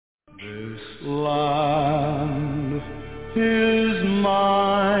land is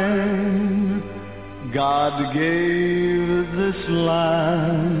mine. God gave this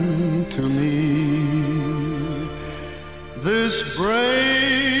land to me. This brave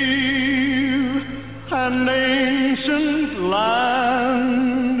and ancient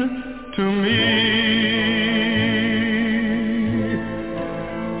land to me.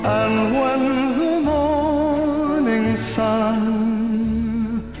 And when the morning sun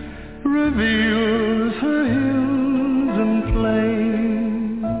reveals her hills and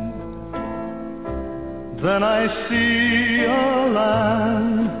plains, then I see a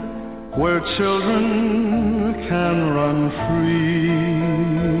land where children can run free.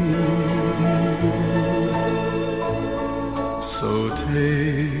 So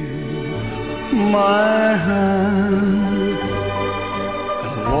take my hand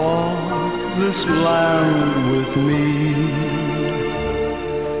and walk this land with me,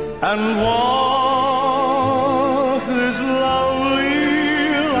 and walk this lovely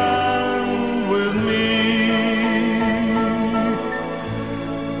land with me.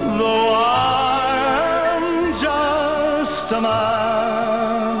 Though I am just a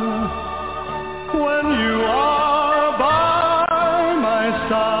man, when you are by my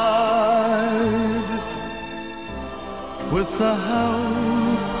side, with the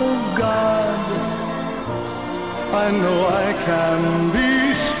help of God, I know I can be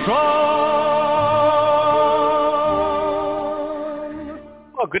strong.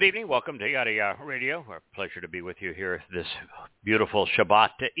 Well, good evening. Welcome to Yada Yahowah Radio. Our pleasure to be with you here this beautiful Shabat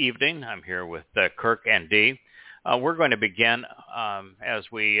evening. I'm here with Kirk and Dee. We're going to begin, as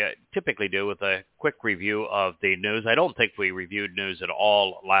we typically do, with a quick review of the news. I don't think we reviewed news at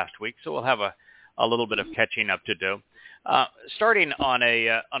all last week, so we'll have a little bit of catching up to do. Starting on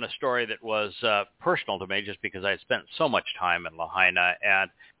a story that was personal to me, just because I spent so much time in Lahaina, and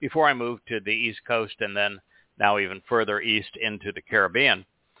before I moved to the East Coast, and then now even further east into the Caribbean,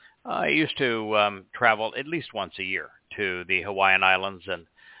 I used to travel at least once a year to the Hawaiian Islands, and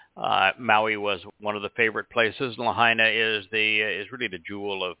Maui was one of the favorite places. Lahaina is really the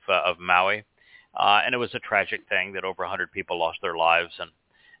jewel of Maui, and it was a tragic thing that over 100 people lost their lives,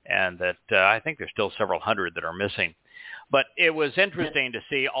 and that I think there's still several hundred that are missing. But it was interesting to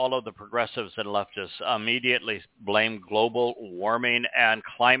see all of the progressives and leftists immediately blame global warming and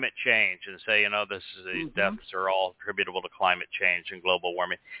climate change and say, these deaths are all attributable to climate change and global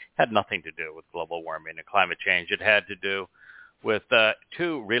warming. It had nothing to do with global warming and climate change. It had to do with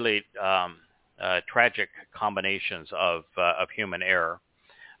two really tragic combinations of human error.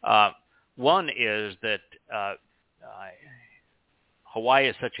 One is that Hawaii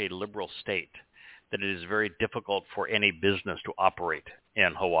is such a liberal state that it is very difficult for any business to operate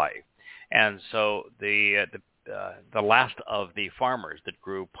in Hawaii. And so the last of the farmers that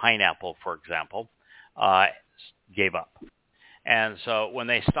grew pineapple, for example, gave up. And so when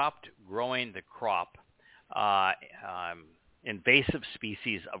they stopped growing the crop, invasive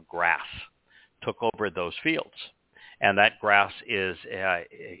species of grass took over those fields. And that grass is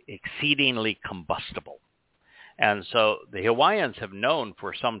exceedingly combustible. And so the Hawaiians have known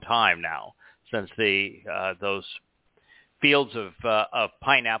for some time now, since those fields of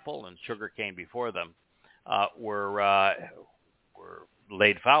pineapple and sugarcane before them were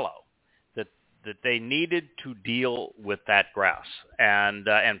laid fallow, that they needed to deal with that grass and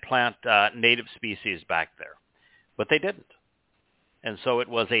plant native species back there, but they didn't, and so it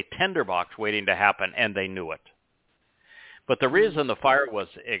was a tinderbox waiting to happen, and they knew it. But the reason the fire was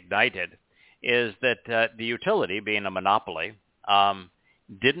ignited is that the utility, being a monopoly,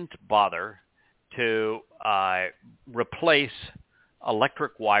 didn't bother to replace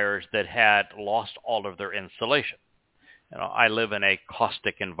electric wires that had lost all of their insulation. I live in a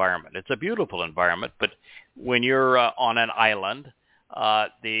caustic environment. It's a beautiful environment, but when you're on an island,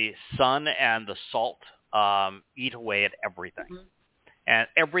 the sun and the salt eat away at everything. Mm-hmm. And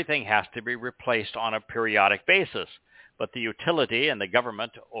everything has to be replaced on a periodic basis. But the utility and the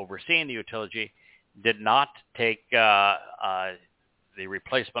government overseeing the utility did not take the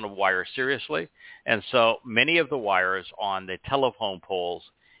replacement of wires seriously, and so many of the wires on the telephone poles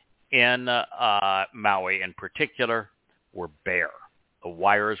in Maui in particular were bare. The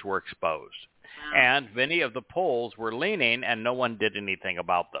wires were exposed, and many of the poles were leaning, and no one did anything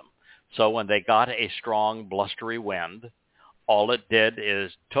about them. So when they got a strong, blustery wind, all it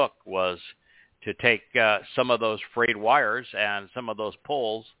took was to take some of those frayed wires and some of those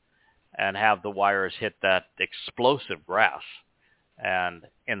poles and have the wires hit that explosive grass, and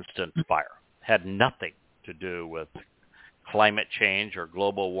instant fire. Had nothing to do with climate change or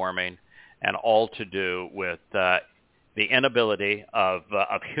global warming, and all to do with the inability of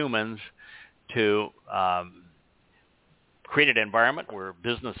humans to create an environment where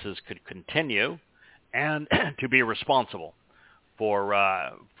businesses could continue and to be responsible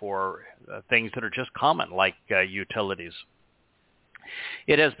for things that are just common, like utilities.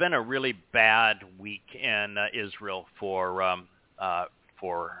 It has been a really bad week in Israel for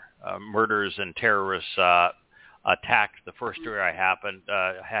murders and terrorist attacks. The first story I happens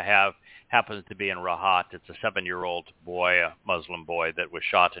to be in Rahat. It's a 7-year-old boy, a Muslim boy, that was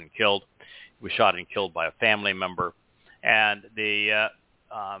shot and killed. He was shot and killed by a family member, and the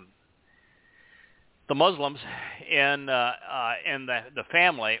Muslims in the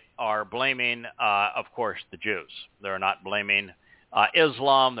family are blaming, of course, the Jews. They're not blaming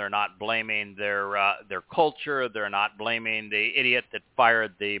Islam. They're not blaming their culture. They're not blaming the idiot that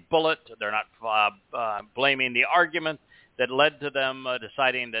fired the bullet. They're not blaming the argument that led to them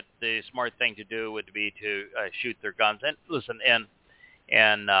deciding that the smart thing to do would be to shoot their guns. And listen,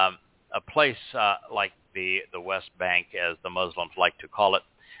 in a place like the West Bank, as the Muslims like to call it,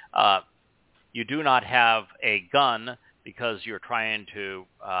 you do not have a gun because you're trying to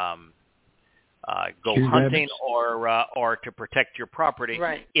go hunting or to protect your property.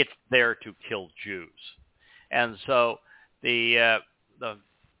 Right. It's there to kill Jews. And so the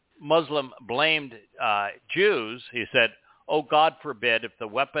Muslim blamed Jews. He said, "Oh, God forbid, if the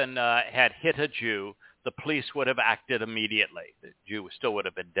weapon had hit a Jew, the police would have acted immediately. The Jew still would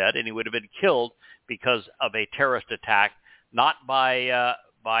have been dead, and he would have been killed because of a terrorist attack, not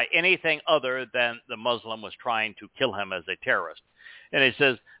by anything other than the Muslim was trying to kill him as a terrorist." And he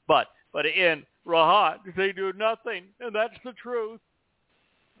says, but in Rahat, they do nothing, and that's the truth.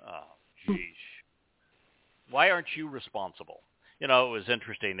 Oh, geez. Why aren't you responsible? You know, it was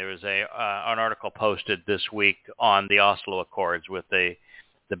interesting. There was an article posted this week on the Oslo Accords with the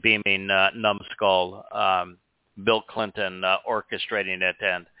beaming numbskull Bill Clinton orchestrating it,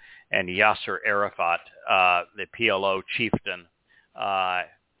 and Yasser Arafat, the PLO chieftain,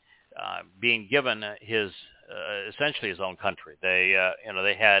 being given his essentially his own country. They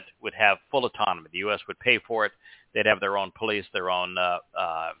would have full autonomy. The U.S. would pay for it. They'd have their own police, their own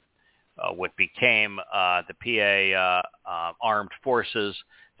what became the PA armed forces.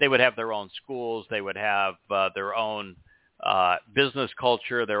 They would have their own schools. They would have their own business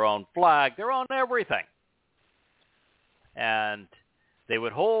culture, their own flag, their own everything. And they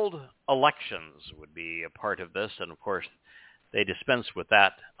would hold elections, would be a part of this. And, of course, they dispensed with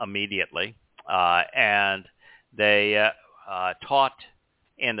that immediately. And they taught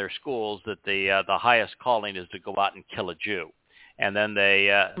in their schools that the highest calling is to go out and kill a Jew. And then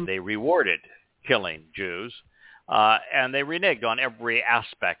they rewarded killing Jews. And they reneged on every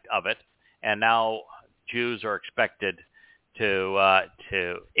aspect of it. And now Jews are expected to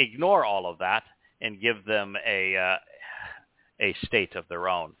ignore all of that and give them a state of their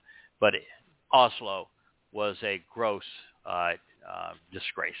own. But Oslo was a gross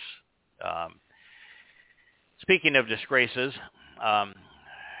disgrace. Speaking of disgraces,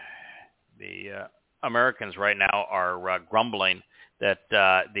 the Americans right now are grumbling that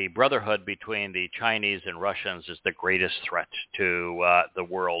the brotherhood between the Chinese and Russians is the greatest threat to the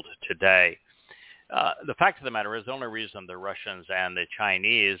world today. The fact of the matter is the only reason the Russians and the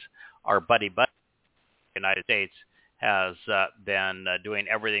Chinese are buddy-buddy, the United States has been doing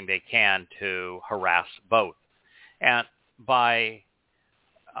everything they can to harass both. And by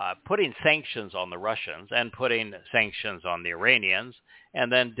putting sanctions on the Russians and putting sanctions on the Iranians,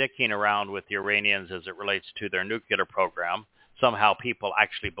 and then dicking around with the Iranians as it relates to their nuclear program, somehow people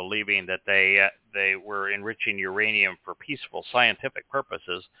actually believing that they were enriching uranium for peaceful scientific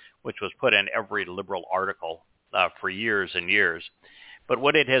purposes, which was put in every liberal article for years and years. But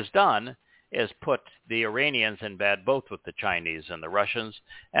what it has done is put the Iranians in bed both with the Chinese and the Russians,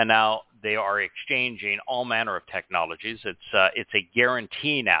 and now they are exchanging all manner of technologies. It's a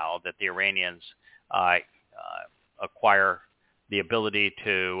guarantee now that the Iranians acquire the ability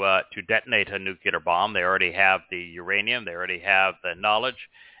to detonate a nuclear bomb. They already have the uranium. They already have the knowledge.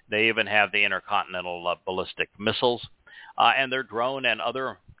 They even have the intercontinental ballistic missiles, and their drone and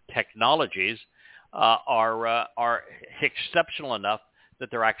other technologies are exceptional enough that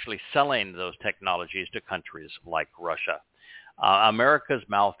they're actually selling those technologies to countries like Russia. America's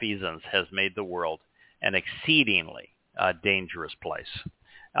malfeasance has made the world an exceedingly dangerous place.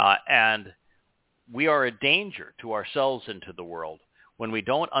 And we are a danger to ourselves and to the world when we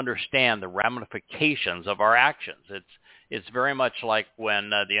don't understand the ramifications of our actions. It's very much like when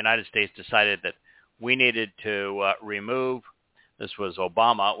the United States decided that we needed to remove, this was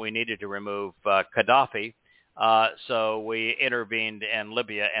Obama, we needed to remove Gaddafi. So we intervened in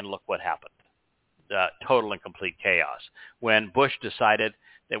Libya, and look what happened. total and complete chaos. When Bush decided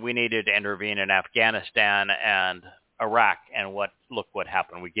that we needed to intervene in Afghanistan and Iraq, and look what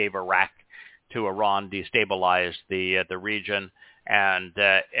happened. We gave Iraq to Iran, destabilized the region, and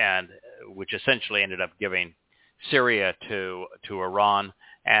which essentially ended up giving Syria to Iran.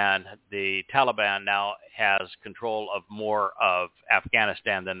 And the Taliban now has control of more of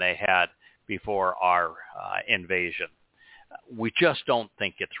Afghanistan than they had before our invasion. We just don't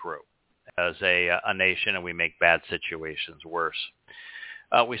think it through as a nation, and we make bad situations worse.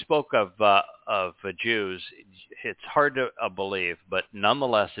 We spoke of Jews. It's hard to believe, but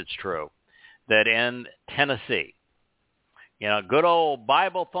nonetheless it's true, that in Tennessee, good old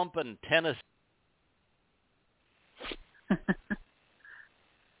Bible-thumping Tennessee.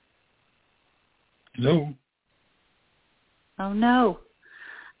 Hello? Oh, no.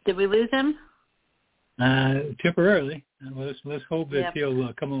 Did we lose him? Temporarily. Let's hope that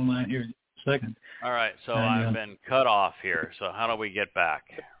he'll come online here in a second. All right, so I've been cut off here. So how do we get back?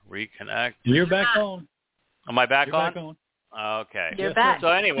 Reconnect? You're back on. Am I back on? Back on. Okay. You're back. So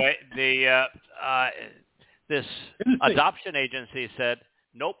anyway, this adoption agency said,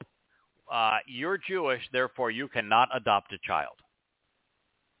 nope, you're Jewish, therefore you cannot adopt a child.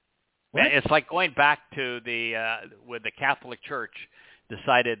 What? It's like going back to when the Catholic Church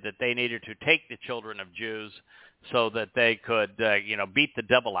decided that they needed to take the children of Jews so that they could, beat the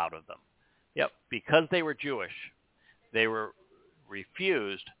devil out of them. Yep, because they were Jewish, they were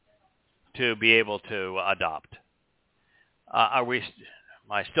refused to be able to adopt. Am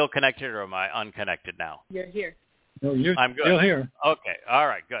I still connected, or am I unconnected now? You're here. No, I'm good. Still here. Okay. All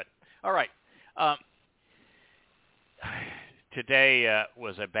right. Good. All right. Today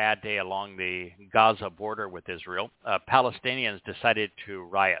was a bad day along the Gaza border with Israel. Palestinians decided to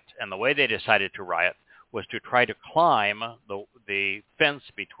riot, and the way they decided to riot was to try to climb the fence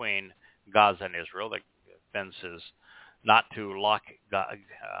between Gaza and Israel. The fence is not to lock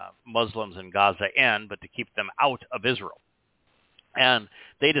Muslims in Gaza in, but to keep them out of Israel. And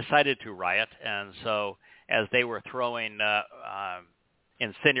they decided to riot, and so as they were throwing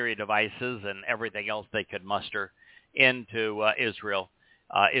incendiary devices and everything else they could muster into Israel,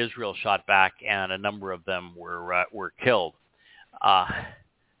 Israel shot back, and a number of them were killed.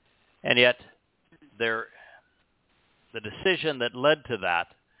 And yet, the decision that led to that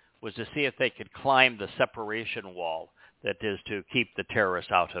was to see if they could climb the separation wall that is to keep the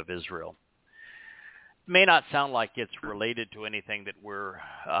terrorists out of Israel. It may not sound like it's related to anything that we're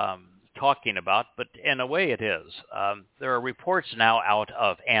talking about, but in a way it is. There are reports now out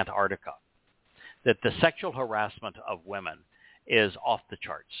of Antarctica that the sexual harassment of women is off the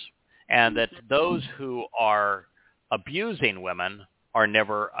charts, and that those who are abusing women are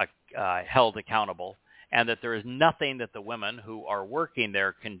never held accountable, and that there is nothing that the women who are working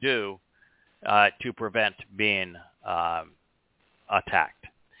there can do to prevent being attacked.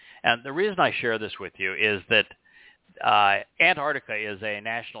 And the reason I share this with you is that Antarctica is a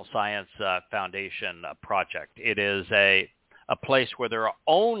National Science Foundation project. It is a place where there are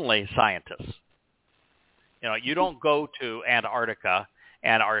only scientists. You don't go to Antarctica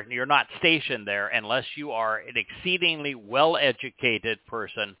and you're not stationed there unless you are an exceedingly well-educated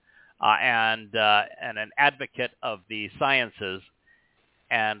person and an advocate of the sciences.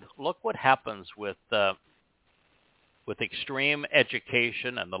 And look what happens with extreme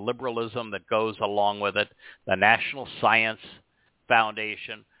education and the liberalism that goes along with it. The National Science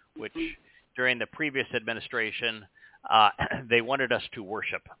Foundation, which during the previous administration, they wanted us to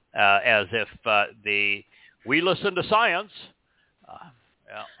worship as if we listen to science.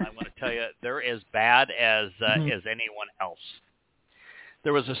 Well, I want to tell you, they're as bad as anyone else.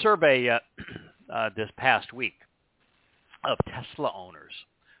 There was a survey this past week of Tesla owners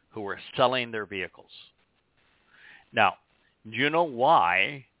who were selling their vehicles. Now, do you know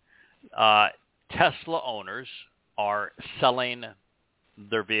why Tesla owners are selling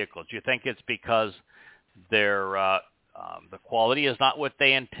their vehicles? Do you think it's because the quality is not what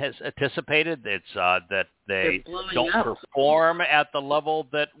they anticipated? It's that they don't perform at the level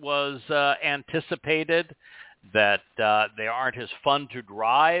that was anticipated, that they aren't as fun to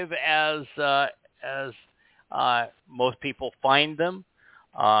drive as most people find them?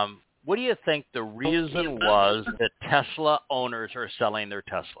 What do you think the reason was that Tesla owners are selling their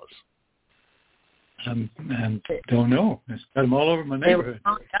Teslas? I don't know. It's got them all over my neighborhood.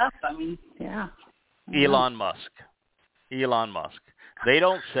 Yeah. Elon Musk. They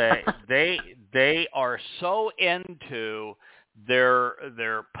don't say they are so into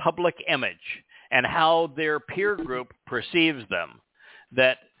their public image and how their peer group perceives them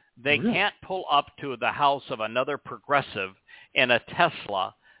that they can't pull up to the house of another progressive in a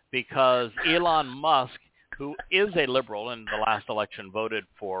Tesla because Elon Musk, who is a liberal and in the last election voted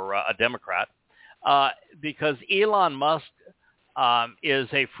for a Democrat, because Elon Musk is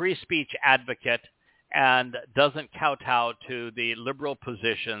a free speech advocate and doesn't kowtow to the liberal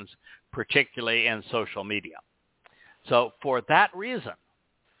positions, particularly in social media. So for that reason,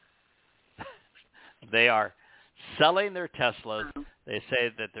 they are selling their Teslas. They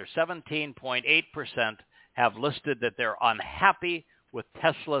say that their 17.8% have listed that they're unhappy with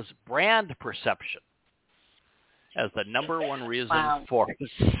Tesla's brand perception as the number one reason for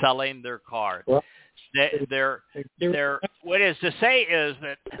selling their car. What is to say is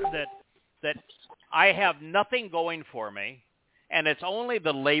that I have nothing going for me, and it's only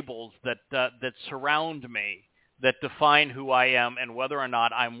the labels that surround me that define who I am and whether or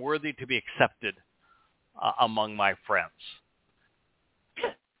not I'm worthy to be accepted among my friends.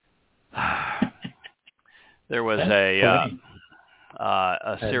 There was a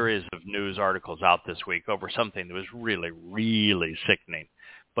series of news articles out this week over something that was really, really sickening.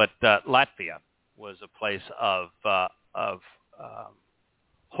 But Latvia was a place of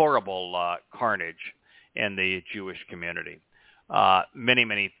horrible carnage in the Jewish community.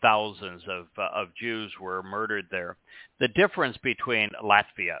 Many thousands of Jews were murdered there. The difference between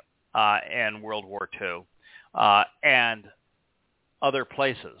Latvia and World War II and other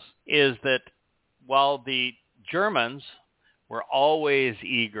places is that while the Germans were always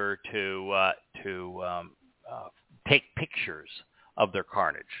eager to take pictures of their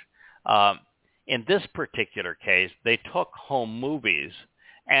carnage, in this particular case, they took home movies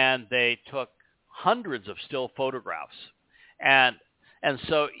and they took hundreds of still photographs. And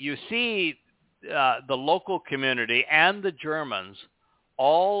so you see the local community and the Germans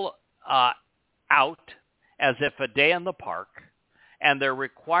all out as if a day in the park, and they're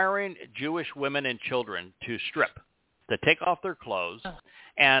requiring Jewish women and children to strip, to take off their clothes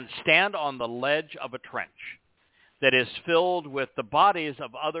and stand on the ledge of a trench that is filled with the bodies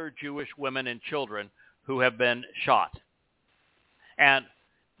of other Jewish women and children who have been shot. And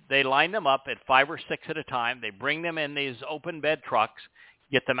they line them up at 5 or 6 at a time. They bring them in these open bed trucks,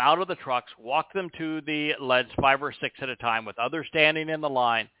 get them out of the trucks, walk them to the ledge 5 or 6 at a time with others standing in the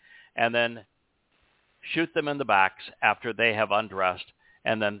line, and then shoot them in the backs after they have undressed,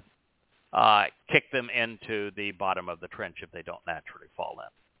 and then kick them into the bottom of the trench if they don't naturally fall in.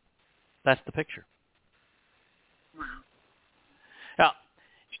 That's the picture. Wow. Now,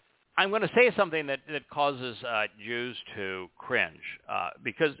 I'm going to say something that causes Jews to cringe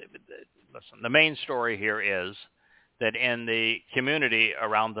because, listen, the main story here is that in the community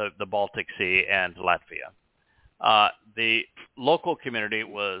around the Baltic Sea and Latvia, the local community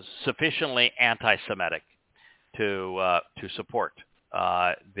was sufficiently anti-Semitic to support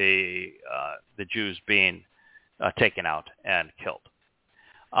the Jews being taken out and killed,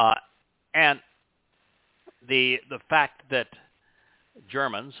 and the fact that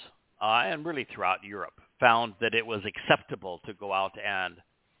Germans and really throughout Europe found that it was acceptable to go out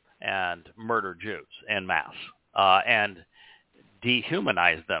and murder Jews en masse and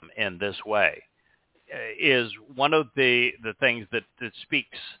dehumanize them in this way is one of the things that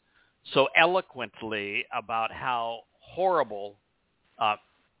speaks so eloquently about how horrible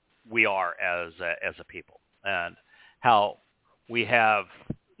we are as a people, and how we have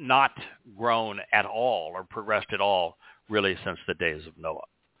not grown at all or progressed at all really since the days of Noah.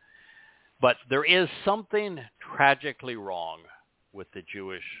 But there is something tragically wrong with the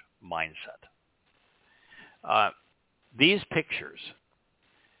Jewish mindset. These pictures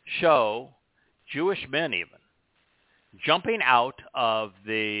show Jewish men even jumping out of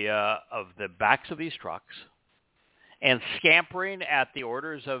the backs of these trucks and scampering at the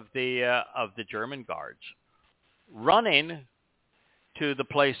orders of the German guards, running to the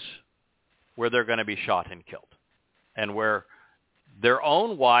place where they're going to be shot and killed, and where their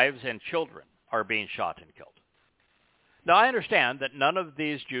own wives and children are being shot and killed. Now, I understand that none of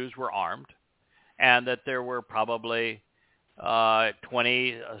these Jews were armed, and that there were probably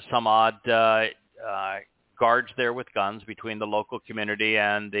 20 some odd guards there with guns between the local community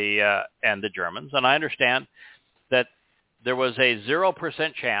and the Germans. And I understand that there was a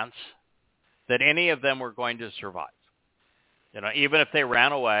 0% chance that any of them were going to survive. You know, even if they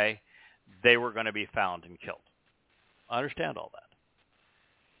ran away, they were going to be found and killed. I understand all that.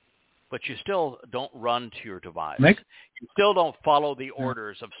 But you still don't run to your demise. You still don't follow the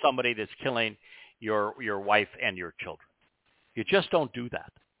orders of somebody that's killing your wife and your children. You just don't do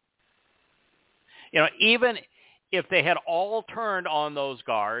that. You know, even if they had all turned on those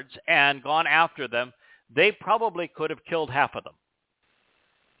guards and gone after them, they probably could have killed half of them.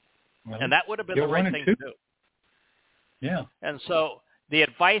 Well, and that would have been the right thing to do. Yeah. And so the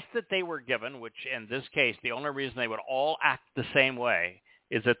advice that they were given, which in this case, the only reason they would all act the same way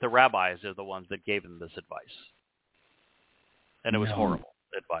is that the rabbis are the ones that gave them this advice. And it was horrible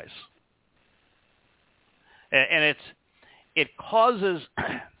advice. And it causes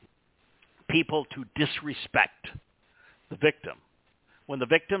people to disrespect the victim when the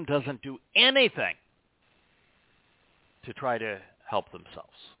victim doesn't do anything to try to help themselves.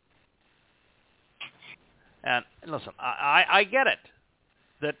 And listen, I get it,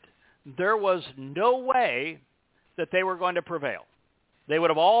 that there was no way that they were going to prevail. They would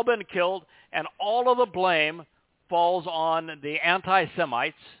have all been killed, and all of the blame falls on the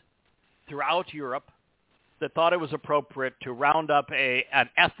anti-Semites throughout Europe that thought it was appropriate to round up an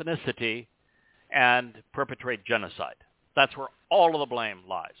ethnicity and perpetrate genocide. That's where all of the blame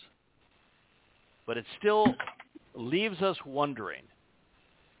lies. But it still leaves us wondering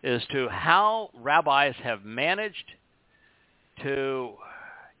as to how rabbis have managed to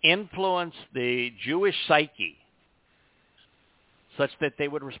influence the Jewish psyche such that they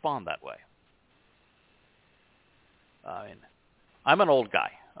would respond that way. I mean, I'm an old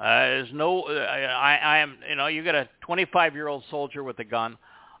guy. I am, you get a 25-year-old soldier with a gun.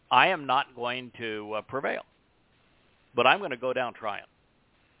 I am not going to prevail, but I'm going to go down trying.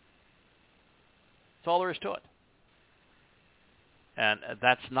 That's all there is to it. And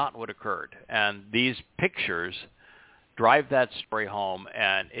that's not what occurred. And these pictures drive that story home,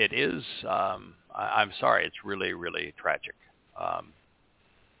 and it is, I'm sorry, it's really, really tragic.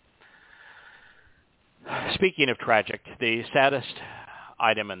 Speaking of tragic, the saddest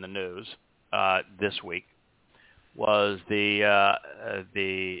item in the news this week was the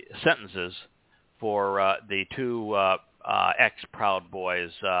sentences for the two ex-Proud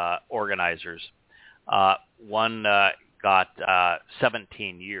Boys organizers. One got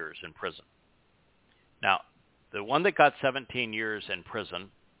 17 years in prison. Now, the one that got 17 years in prison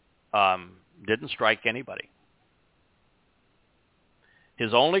didn't strike anybody.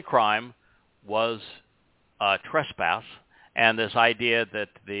 His only crime was trespass, and this idea that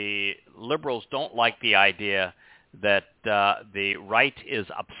the liberals don't like the idea that the right is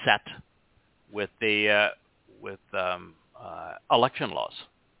upset with the election laws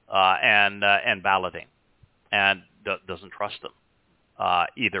and balloting, and doesn't trust them,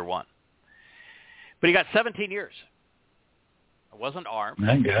 either one. But he got 17 years. Wasn't armed.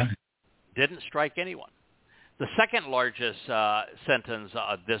 Thank God. Didn't strike anyone. The second largest sentence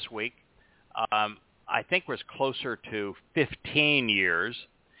this week, I think, was closer to 15 years.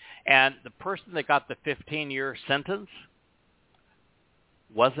 And the person that got the 15-year sentence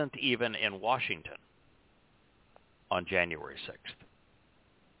wasn't even in Washington on January 6th.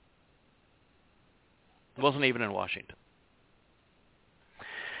 Wasn't even in Washington.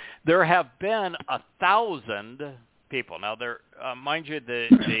 There have been 1,000 people. Now, there, mind you,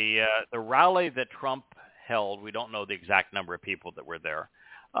 the rally that Trump held, we don't know the exact number of people that were there,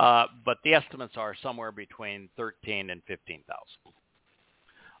 but the estimates are somewhere between 13 and 15,000.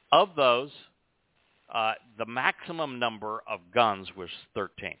 Of those, the maximum number of guns was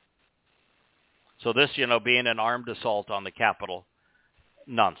 13. So this, being an armed assault on the Capitol,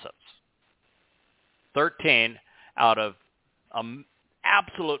 nonsense. 13 out of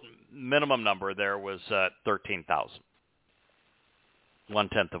absolute minimum number there was 13,000.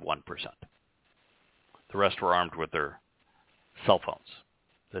 0.1%. The rest were armed with their cell phones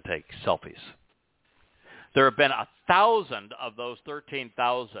to take selfies. There have been 1,000 of those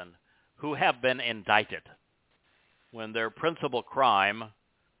 13,000 who have been indicted when their principal crime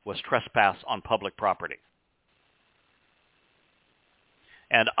was trespass on public property.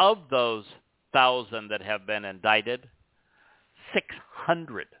 And of those 1,000 that have been indicted,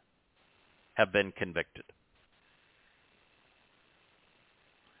 600 have been convicted.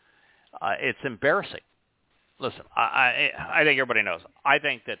 It's embarrassing. Listen, I think everybody knows. I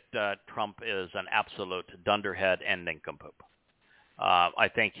think that Trump is an absolute dunderhead and nincompoop. I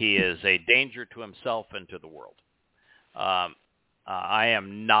think he is a danger to himself and to the world. I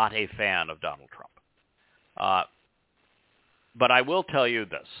am not a fan of Donald Trump. But I will tell you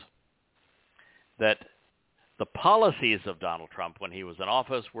this, that the policies of Donald Trump when he was in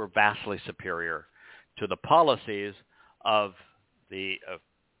office were vastly superior to the policies of the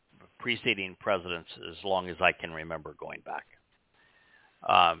preceding presidents as long as I can remember going back.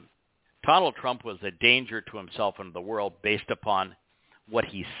 Donald Trump was a danger to himself and the world based upon what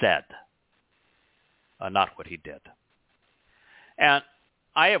he said, not what he did. And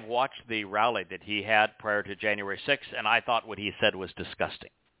I have watched the rally that he had prior to January 6th, and I thought what he said was disgusting.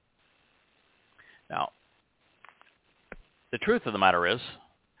 Now, the truth of the matter is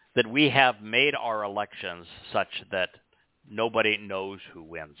that we have made our elections such that nobody knows who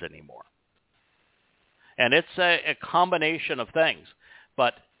wins anymore. And it's a combination of things.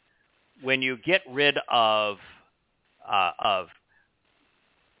 But when you get rid of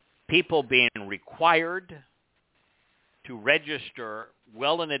people being required to register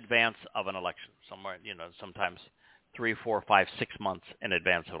well in advance of an election, sometimes 3, 4, 5, 6 months in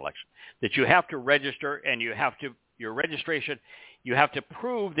advance of an election, that you have to register, and your registration, you have to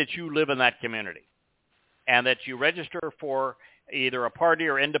prove that you live in that community and that you register for either a party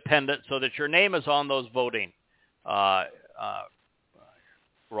or independent so that your name is on those voting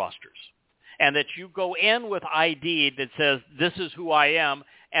rosters, and that you go in with ID that says, this is who I am,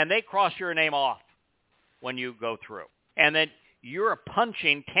 and they cross your name off when you go through. And then you're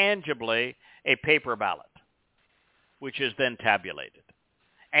punching tangibly a paper ballot, which is then tabulated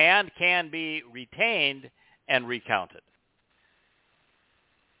and can be retained and recounted,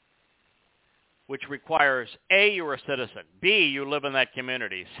 which requires A, you're a citizen, B, you live in that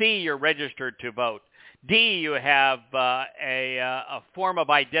community, C, you're registered to vote, D, you have a form of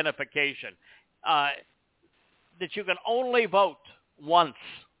identification, that you can only vote once,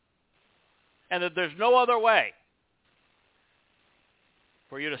 and that there's no other way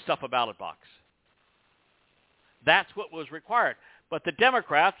for you to stuff a ballot box. That's what was required. But the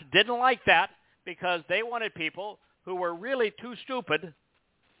Democrats didn't like that because they wanted people who were really too stupid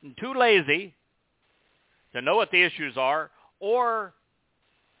and too lazy to know what the issues are, or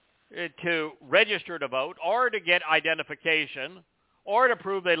to register to vote, or to get identification, or to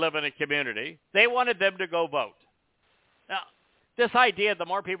prove they live in a community. They wanted them to go vote. Now, this idea, the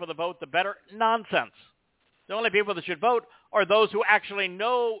more people that vote, the better, nonsense. The only people that should vote are those who actually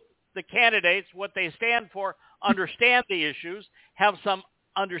know the candidates, what they stand for, understand the issues, have some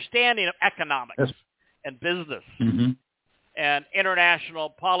understanding of economics and business and international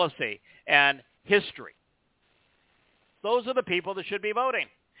policy and history. Those are the people that should be voting.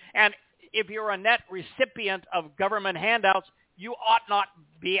 And if you're a net recipient of government handouts, you ought not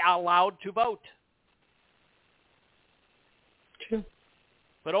be allowed to vote. True.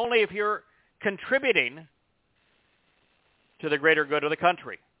 But only if you're contributing to the greater good of the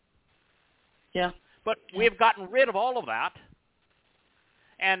country. Yeah. But we've gotten rid of all of that.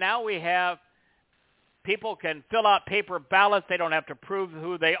 And now we have people can fill out paper ballots. They don't have to prove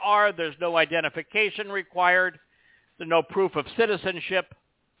who they are. There's no identification required. There's no proof of citizenship.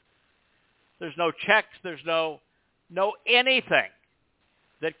 There's no checks. There's no anything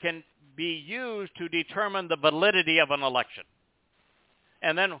that can be used to determine the validity of an election.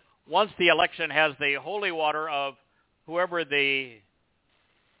 And then once the election has the holy water of whoever the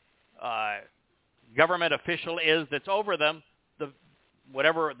government official is that's over them,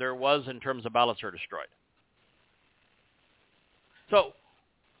 whatever there was in terms of ballots are destroyed. So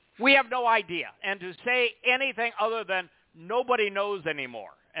we have no idea. And to say anything other than nobody knows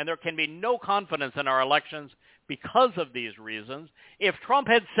anymore, and there can be no confidence in our elections because of these reasons. If Trump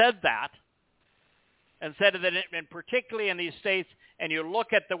had said that, and said that, and particularly in these states, and you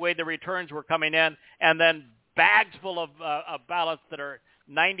look at the way the returns were coming in, and then bags full of ballots that are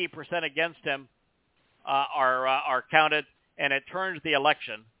 90% against him are counted, and it turns the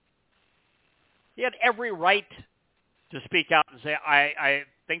election, he had every right to speak out and say, I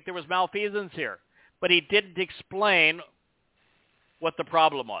think there was malfeasance here. But he didn't explain what the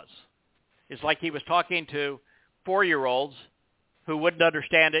problem was. It's like he was talking to 4-year-olds who wouldn't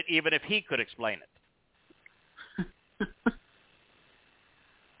understand it even if he could explain it.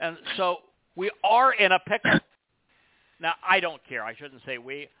 And so we are in a pickle. Now, I don't care. I shouldn't say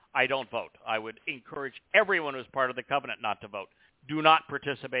we. I don't vote. I would encourage everyone who's part of the covenant not to vote. Do not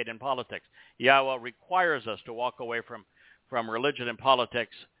participate in politics. Yahweh requires us to walk away from religion and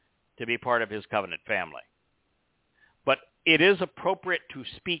politics to be part of his covenant family. But it is appropriate to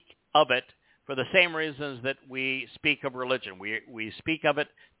speak of it for the same reasons that we speak of religion. We speak of it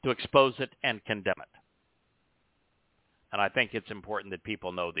to expose it and condemn it. And I think it's important that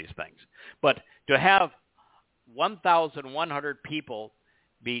people know these things. But to have 1,100 people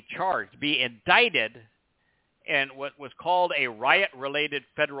be charged, be indicted in what was called a riot-related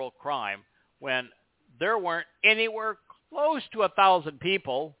federal crime, when there weren't anywhere close to 1,000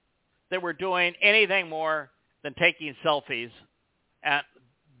 people that were doing anything more than taking selfies. And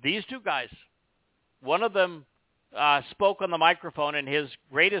these two guys, one of them spoke on the microphone, and his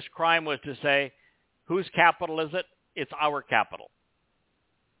greatest crime was to say, whose capital is it? It's our capital.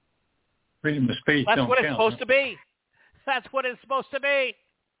 Freedom of speech. That's what it's count, supposed to be. That's what it's supposed to be.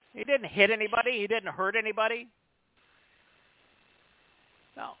 He didn't hit anybody. He didn't hurt anybody.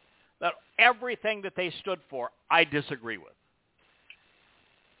 No. That everything that they stood for, I disagree with.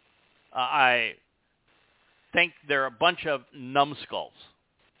 think they're a bunch of numbskulls.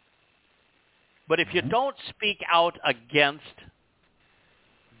 But if you don't speak out against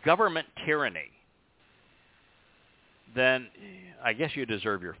government tyranny, then I guess you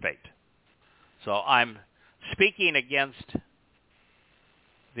deserve your fate. So I'm speaking against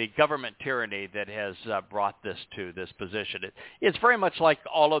the government tyranny that has brought this to this position. It's very much like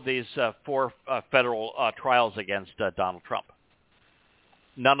all of these four federal trials against Donald Trump.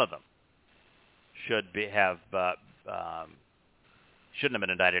 None of them shouldn't have been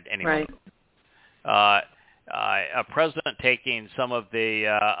indicted anymore. Right. A president taking some of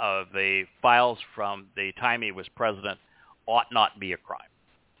the files from the time he was president ought not be a crime.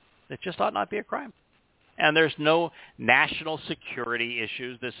 It just ought not be a crime. And there's no national security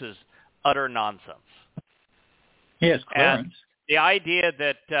issues. This is utter nonsense. Yes, clearance. And the idea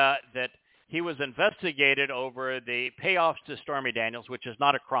that he was investigated over the payoffs to Stormy Daniels, which is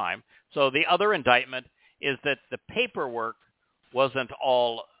not a crime. So the other indictment is that the paperwork wasn't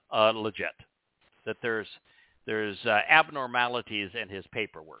all legit. That there's abnormalities in his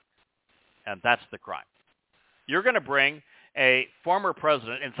paperwork, and that's the crime. You're going to bring a former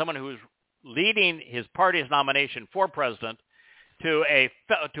president and someone who's leading his party's nomination for president to a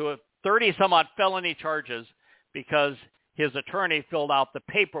 30-some-odd felony charges because his attorney filled out the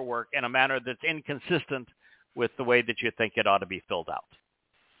paperwork in a manner that's inconsistent with the way that you think it ought to be filled out.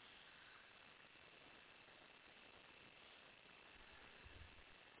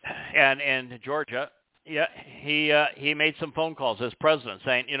 And in Georgia, he made some phone calls as president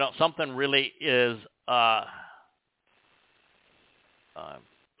saying, something really is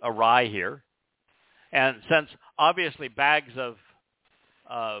awry here. And since obviously bags of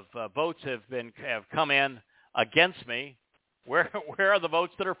votes have come in against me, where are the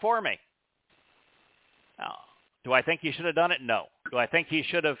votes that are for me? Now, do I think he should have done it? No. Do I think he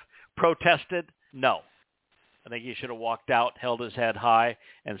should have protested? No. I think he should have walked out, held his head high,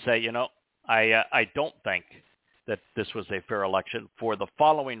 and say, I don't think that this was a fair election for the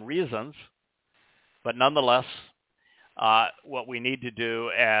following reasons. But nonetheless, what we need to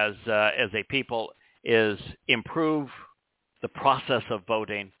do as a people is improve the process of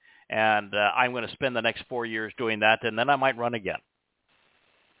voting, and I'm going to spend the next 4 years doing that, and then I might run again.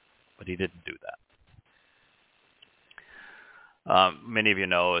 But he didn't do that. Many of you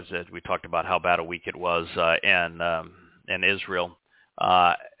know is that we talked about how bad a week it was in Israel.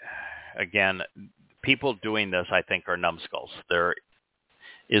 Again, people doing this, I think, are numbskulls. They're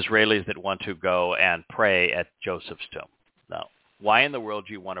Israelis that want to go and pray at Joseph's tomb. Now, why in the world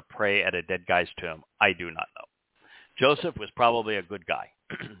do you want to pray at a dead guy's tomb? I do not know. Joseph was probably a good guy,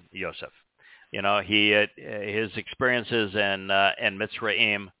 Joseph. His experiences in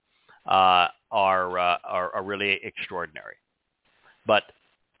Mitzrayim are really extraordinary. But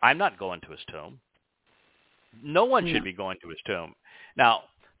I'm not going to his tomb. No one should be going to his tomb. Now,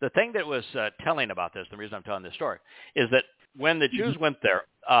 the thing that was telling about this, the reason I'm telling this story, is that when the Jews went there,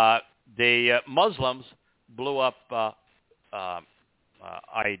 the Muslims blew up IEDs,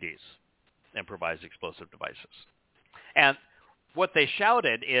 improvised explosive devices. And what they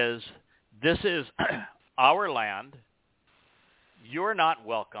shouted is, this is our land. You're not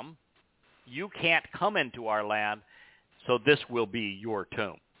welcome. You can't come into our land, so this will be your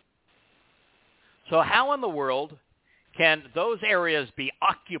tomb. So how in the world can those areas be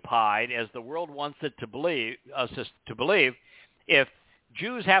occupied as the world wants it to believe, if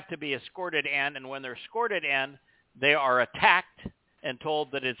Jews have to be escorted in, and when they're escorted in, they are attacked and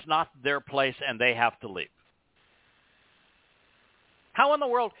told that it's not their place and they have to leave? How in the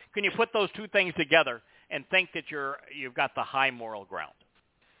world can you put those two things together and think that you've got the high moral ground?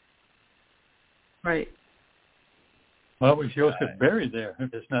 Right. Well, was Joseph buried there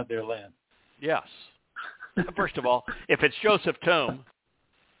if it's not their land? Yes. First of all, if it's Joseph's tomb,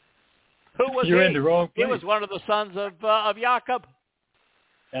 who was You're he? in the wrong place. He was one of the sons of Jacob.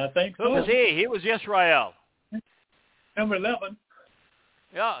 I think so. Who was he? He was Israel. Number 11.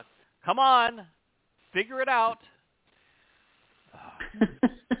 Yeah. Come on. Figure it out.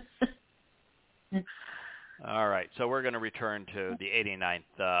 All right. So we're going to return to the 89th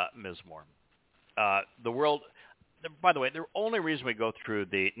Mizmowr. The world, by the way, the only reason we go through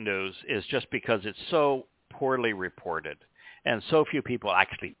the news is just because it's so poorly reported and so few people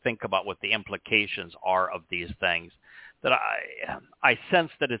actually think about what the implications are of these things, that I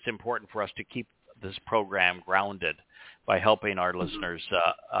sense that it's important for us to keep this program grounded by helping our listeners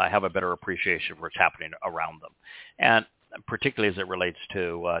have a better appreciation of what's happening around them, and particularly as it relates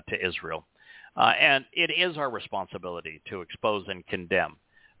to Israel. And it is our responsibility to expose and condemn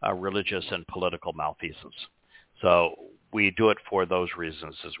religious and political malfeasance. So we do it for those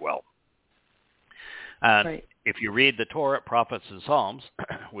reasons as well. And Right. if you read the Torah, prophets, and Psalms,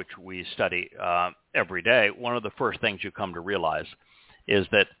 which we study every day, one of the first things you come to realize is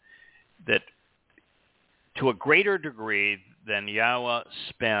that to a greater degree than Yahweh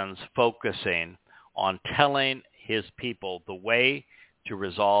spends focusing on telling his people the way to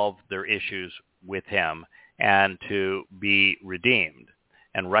resolve their issues with him and to be redeemed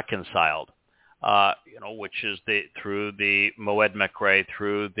and reconciled, which is through the Moed Mikre,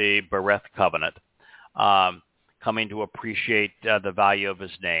 through the Bereth covenant, coming to appreciate the value of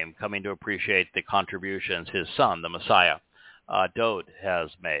his name, coming to appreciate the contributions his son, the Messiah, Dowd, has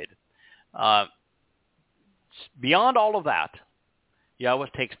made. Beyond all of that, Yahweh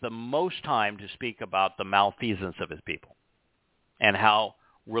takes the most time to speak about the malfeasance of his people and how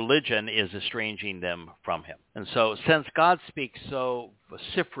religion is estranging them from him. And so since God speaks so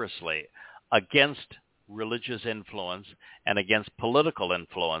vociferously against religious influence and against political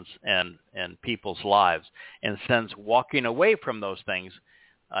influence in people's lives, and since walking away from those things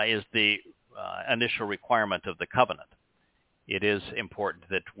is the initial requirement of the covenant, it is important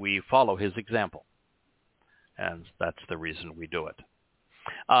that we follow his example. And that's the reason we do it.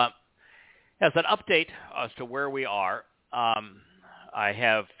 As an update as to where we are, I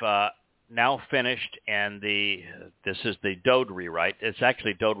have now finished, and this is the Dowd rewrite. It's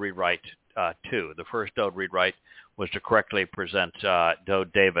actually Dowd rewrite 2. The first Dowd rewrite was to correctly present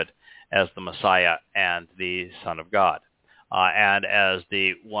Dowd David as the Messiah and the Son of God, and as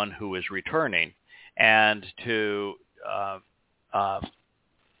the one who is returning, and to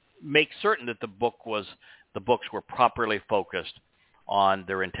make certain that the books were properly focused on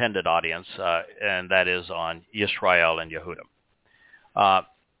their intended audience, and that is on Yisrael and Yehudim.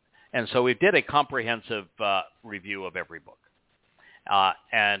 And so we did a comprehensive review of every book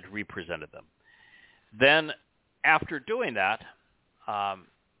and represented them. Then after doing that, I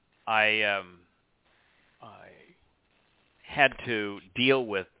had to deal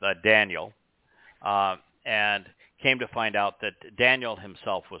with Daniel and came to find out that Daniel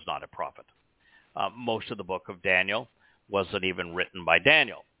himself was not a prophet. Most of the book of Daniel wasn't even written by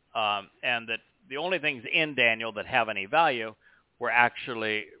Daniel. And that the only things in Daniel that have any value were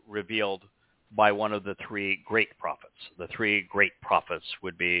actually revealed by one of the three great prophets. The three great prophets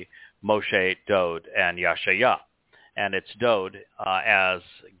would be Moshe, Dowd, and Yahshua. And it's Dowd as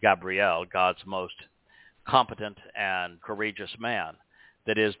Gabriel, God's most competent and courageous man,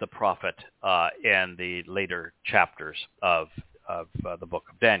 that is the prophet in the later chapters of the book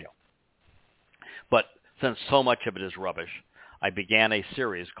of Daniel. But since so much of it is rubbish, I began a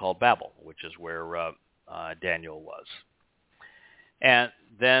series called Babel, which is where Daniel was. And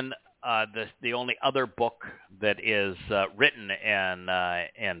then the only other book that is written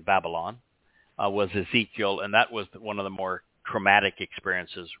in Babylon was Ezekiel, and that was one of the more traumatic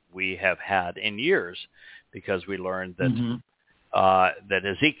experiences we have had in years, because we learned that that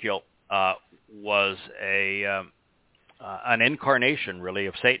Ezekiel was an incarnation, really,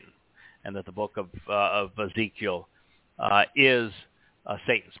 of Satan, and that the book of Ezekiel is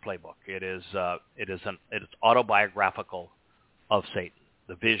Satan's playbook. It's autobiographical of Satan.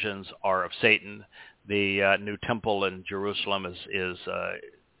 The visions are of Satan. The new temple in Jerusalem is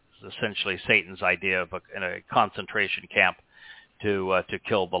essentially Satan's idea of a concentration camp to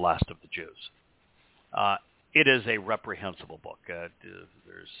kill the last of the Jews. It is a reprehensible book.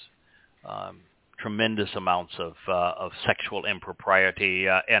 There's tremendous amounts of sexual impropriety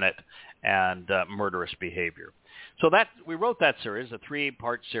in it, and murderous behavior. So that we wrote that series, a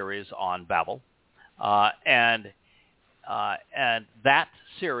 3-part series on Babel, and that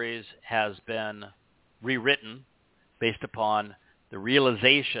series has been rewritten based upon the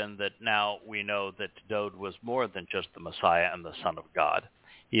realization that now we know that Dowd was more than just the Messiah and the Son of God.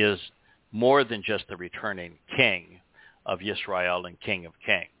 He is more than just the returning king of Yisrael and King of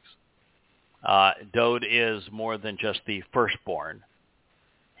Kings. Dowd is more than just the firstborn.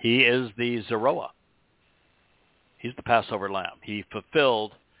 He is the Zeroah. He's the Passover lamb. He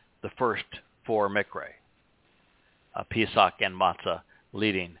fulfilled the first 4 Mikre, Pesach and Matzah,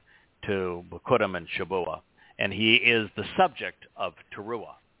 leading to Bekurim and Shabuah. And he is the subject of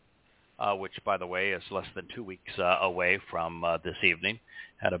Towrah, which, by the way, is less than 2 weeks away from this evening.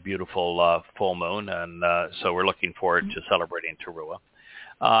 Had a beautiful full moon, and so we're looking forward to celebrating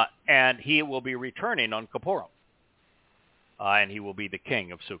Towrah. And he will be returning on Kippurim, and he will be the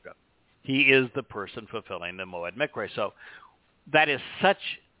king of Sukkot. He is the person fulfilling the Moed Mikre. So that is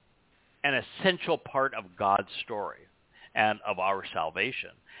such an essential part of God's story and of our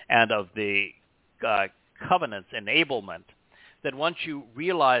salvation and of the covenant's enablement, that once you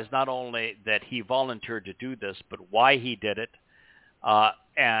realize not only that he volunteered to do this, but why he did it,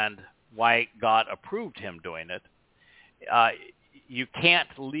 and why God approved him doing it. You can't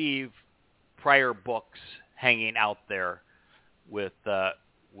leave prior books hanging out there with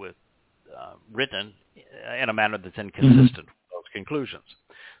written in a manner that's inconsistent with those conclusions.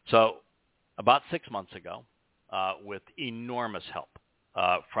 So about 6 months ago, with enormous help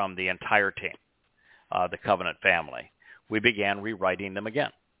from the entire team, the Covenant family, we began rewriting them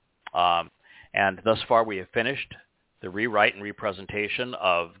again. And thus far we have finished the rewrite and representation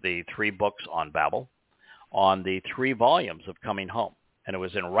of the 3 books on Babel, on the 3 volumes of Coming Home. And it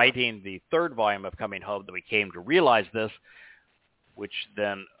was in writing the 3rd volume of Coming Home that we came to realize this, which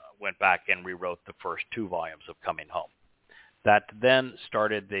then went back and rewrote the first 2 volumes of Coming Home. That then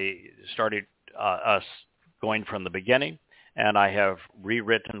started us going from the beginning, and I have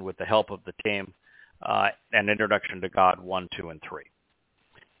rewritten with the help of the team an Introduction to God 1, 2, and 3.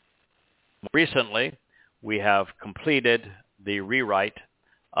 Recently, we have completed the rewrite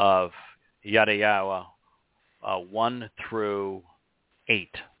of Yada Yahowah 1 through 8.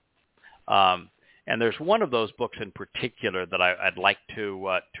 And there's one of those books in particular that I'd like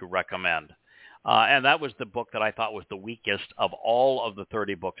to recommend. And that was the book that I thought was the weakest of all of the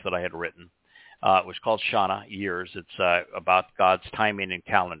 30 books that I had written. It was called Shana, Years. It's about God's timing and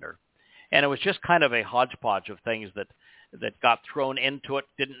calendar. And it was just kind of a hodgepodge of things that got thrown into it,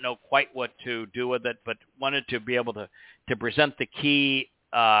 didn't know quite what to do with it, but wanted to be able to present the key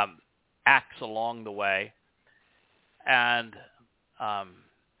acts along the way. And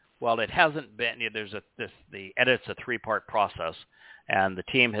well, it hasn't been. The edit's a 3-part process, and the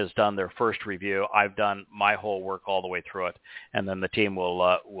team has done their first review. I've done my whole work all the way through it, and then the team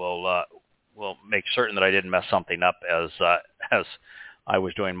will make certain that I didn't mess something up as I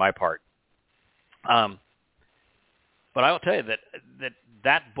was doing my part. But I will tell you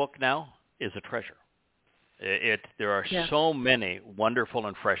that book now is a treasure. There are so many wonderful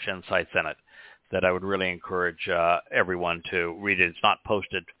and fresh insights in it that I would really encourage everyone to read it. It's not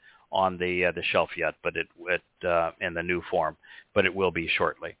posted on the shelf yet, but it in the new form, but it will be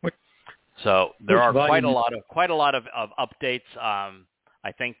shortly. So there are quite a lot of updates.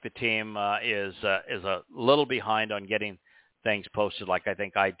 I think the team is a little behind on getting things posted. Like I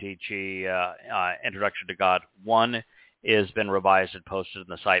think ITG Introduction to God 1 has been revised and posted on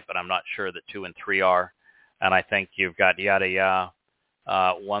the site, but I'm not sure that 2 and 3 are. And I think you've got Yada Yah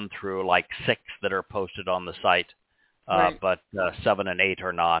 1 through like 6 that are posted on the site, right. But 7 and 8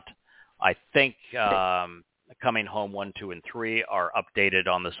 are not. I think Coming Home 1, 2, and 3 are updated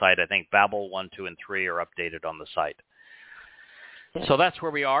on the site. I think Babel 1, 2, and 3 are updated on the site. So that's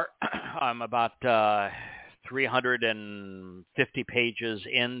where we are. I'm about 350 pages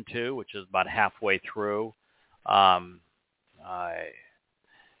into, which is about halfway through.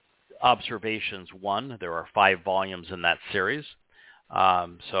 Observations 1. There are 5 volumes in that series.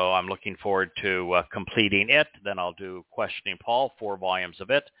 So I'm looking forward to completing it. Then I'll do Questioning Paul, 4 volumes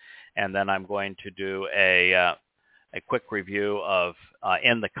of it. And then I'm going to do a quick review of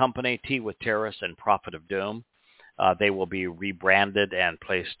In the Company, Tea with Terrorists, and Prophet of Doom. They will be rebranded and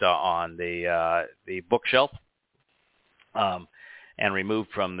placed on the bookshelf and removed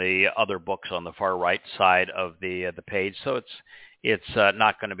from the other books on the far right side of the page. So it's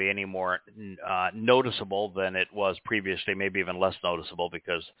not going to be any more noticeable than it was previously, maybe even less noticeable,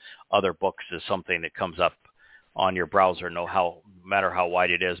 because other books is something that comes up on your browser, no matter how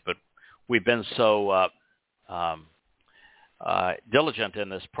wide it is. But we've been so diligent in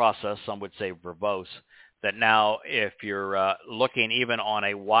this process, some would say verbose, that now if you're looking even on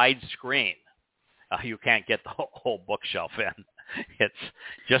a wide screen, you can't get the whole bookshelf in. It's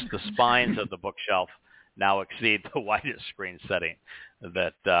just the spines of the bookshelf now exceed the widest screen setting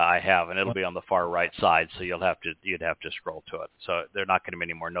that I have, and it'll be on the far right side, so you'd have to scroll to it. So they're not going to be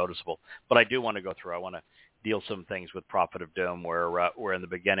any more noticeable. But I do want to go through. I want to deal some things with Prophet of Doom, where in the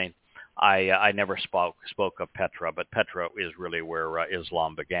beginning I never spoke of Petra, but Petra is really where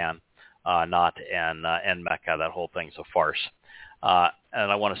Islam began, not in Mecca. That whole thing's a farce,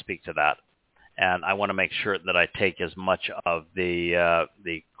 and I want to speak to that. And I want to make sure that I take as much of the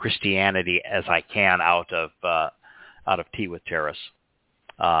Christianity as I can out of Tea with Terrorists,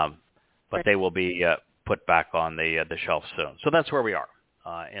 but they will be put back on the shelf soon. So that's where we are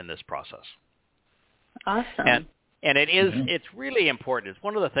in this process. Awesome. And it's really important. It's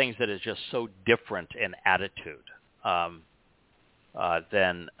one of the things that is just so different in attitude than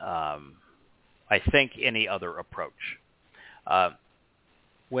I think any other approach.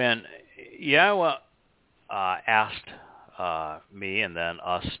 When Yahowah asked me and then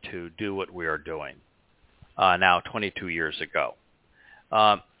us to do what we are doing now 22 years ago,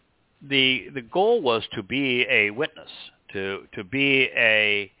 the goal was to be a witness, to be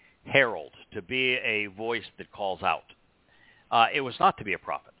a herald, to be a voice that calls out. It was not to be a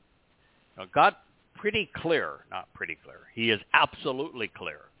prophet. Now, God not pretty clear, he is absolutely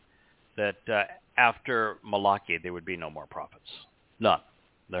clear that after Malachi there would be no more prophets. None.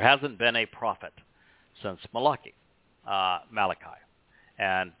 There hasn't been a prophet since Malachi.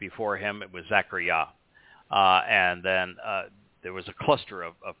 And before him it was Zechariah. And then there was a cluster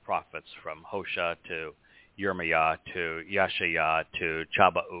of prophets from Hosea to Yirmiah to Yeshaya to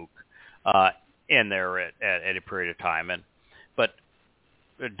Chabauk in there at a period of time. But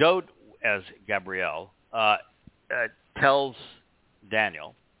Dowd, as Gabriel, tells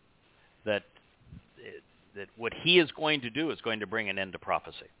Daniel that what he is going to do is going to bring an end to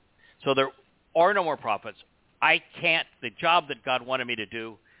prophecy. So there are no more prophets. The job that God wanted me to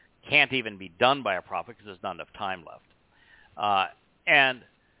do can't even be done by a prophet because there's not enough time left. And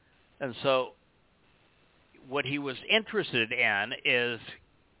so what he was interested in is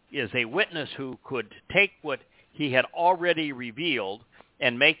a witness who could take what he had already revealed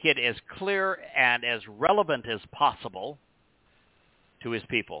and make it as clear and as relevant as possible to his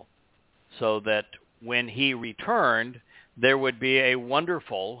people, so that when he returned, there would be a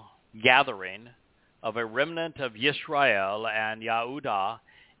wonderful gathering of a remnant of Yisrael and Yehudah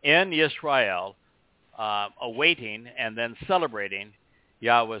in Yisrael, awaiting and then celebrating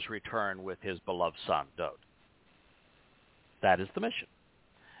Yahweh's return with his beloved son, Dowd. That is the mission.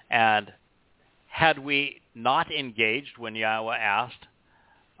 And had we not engaged when Yahweh asked,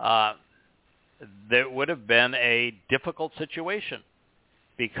 there would have been a difficult situation,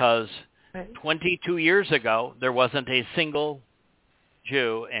 because 22 years ago, there wasn't a single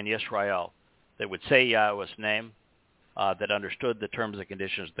Jew in Israel that would say Yahweh's name, that understood the terms and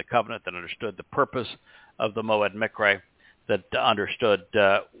conditions of the covenant, that understood the purpose of the Moed Mikre, that understood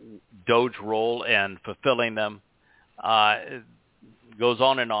Dowd's role in fulfilling them. It goes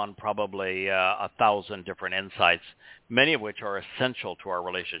on and on, probably 1,000 different insights, many of which are essential to our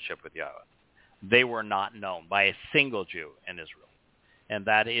relationship with Yahweh. They were not known by a single Jew in Israel. And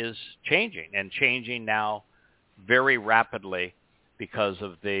that is changing, and changing now very rapidly because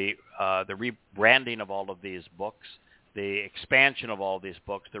of the rebranding of all of these books, the expansion of all these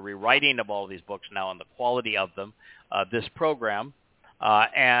books, the rewriting of all these books now, and the quality of them, this program,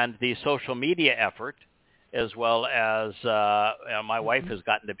 and the social media effort, as well as my wife has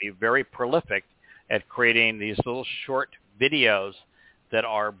gotten to be very prolific at creating these little short videos that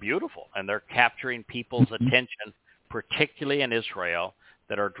are beautiful, and they're capturing people's attention, particularly in Israel,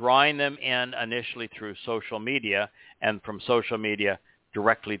 that are drawing them in initially through social media, and from social media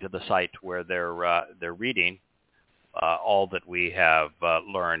directly to the site where they're reading all that we have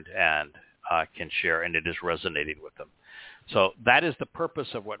learned and can share, and it is resonating with them. So that is the purpose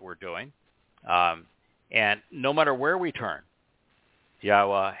of what we're doing. And no matter where we turn,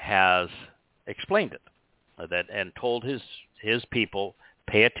 Yahweh has explained it and told his people,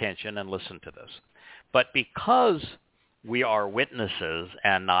 pay attention and listen to this. But because we are witnesses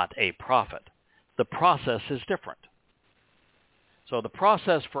and not a prophet, the process is different. So the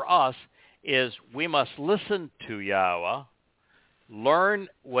process for us is we must listen to Yahweh, learn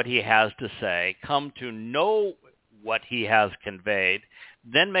what he has to say, come to know what he has conveyed,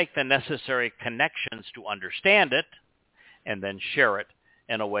 then make the necessary connections to understand it, and then share it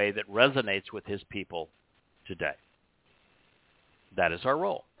in a way that resonates with his people today. That is our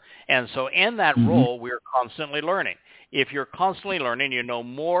role. And so in that role, we're constantly learning. If you're constantly learning, you know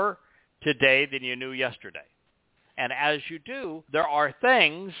more today than you knew yesterday. And as you do, there are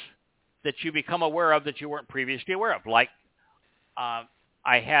things that you become aware of that you weren't previously aware of. Like I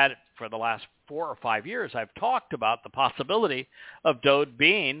had, for the last 4 or 5 years, I've talked about the possibility of Dowd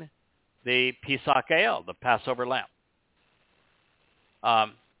being the Pesach El, the Passover lamb.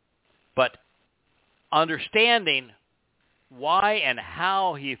 But understanding why and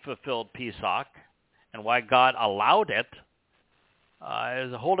how he fulfilled Pesach and why God allowed it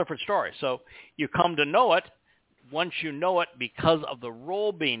is a whole different story. So you come to know it. Once you know it, because of the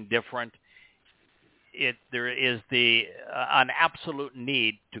role being different, there is an absolute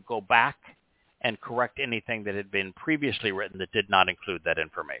need to go back and correct anything that had been previously written that did not include that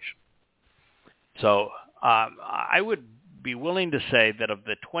information. So I would be willing to say that of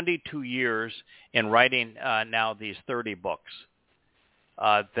the 22 years in writing now these 30 books,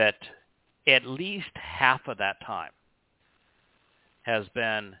 that at least half of that time has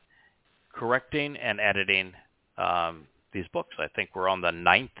been correcting and editing these books. I think we're on the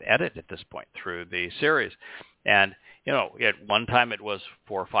 9th edit at this point through the series. And, at one time it was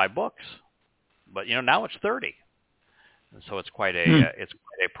 4 or 5 books, but, now it's 30. And so it's quite a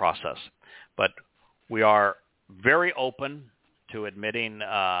process. But we are very open to admitting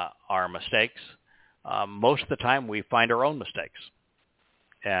our mistakes, most of the time we find our own mistakes.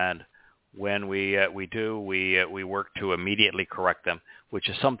 And when we do, we work to immediately correct them, which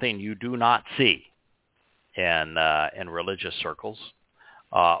is something you do not see in religious circles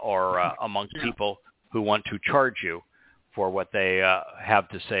or amongst people who want to charge you for what they have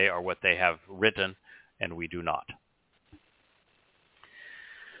to say or what they have written, and we do not.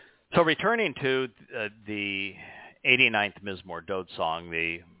 So returning to the 89th Mizmowr, Dowd song,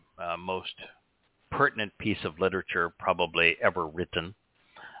 the most pertinent piece of literature probably ever written,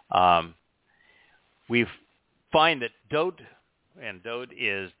 we find that Dowd, and Dowd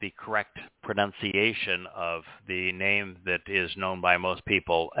is the correct pronunciation of the name that is known by most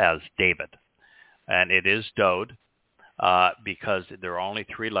people as David. And it is Dowd because there are only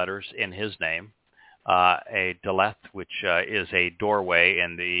 3 letters in his name. A Daleth, which is a doorway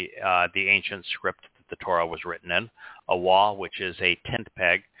in the ancient script that the Torah was written in. A Wah, which is a tent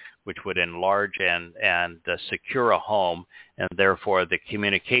peg, which would enlarge and secure a home, and therefore the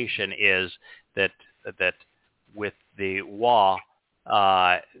communication is that with the Wah,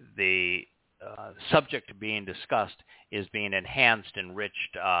 the subject being discussed is being enhanced,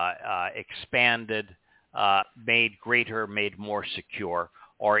 enriched, expanded, made greater, made more secure,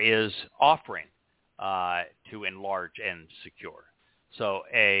 or is offering to enlarge and secure. So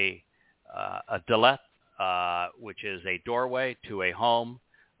a Daleth, which is a doorway to a home,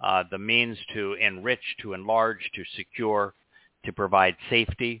 the means to enrich, to enlarge, to secure, to provide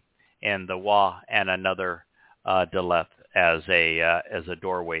safety, and the Wah and another Daleth as a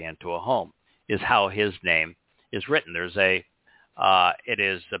doorway into a home is how his name is written. There's it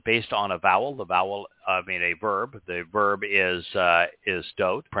is based on a vowel. The vowel, a verb. The verb is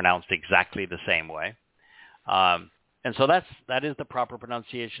Dowd, pronounced exactly the same way. And so that is the proper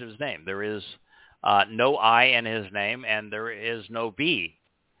pronunciation of his name. There is no I in his name, and there is no V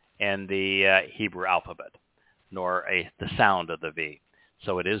in the Hebrew alphabet, nor the sound of the V.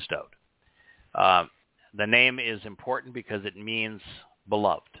 So it is Dowd. The name is important because it means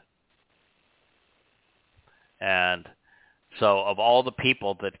beloved. And so of all the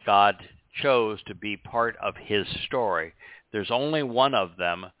people that God chose to be part of his story, there's only one of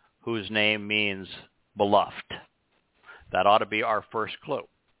them whose name means beloved. That ought to be our first clue.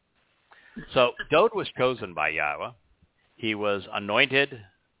 So Dowd was chosen by Yahweh. He was anointed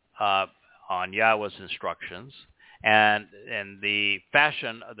on Yahweh's instructions and in the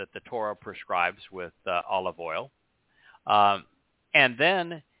fashion that the Torah prescribes with olive oil. And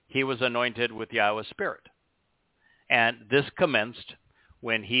then he was anointed with Yahweh's Spirit. And this commenced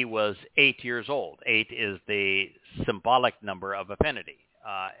when he was 8 years old. 8 is the symbolic number of affinity.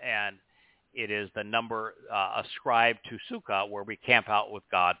 And it is the number ascribed to Sukkah, where we camp out with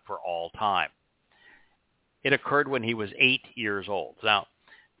God for all time. It occurred when he was 8 years old. Now,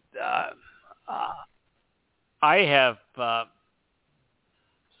 I have, for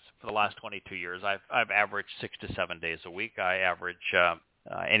the last 22 years, I've averaged 6 to 7 days a week. I average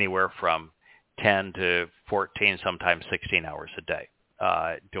anywhere from 10 to 14, sometimes 16 hours a day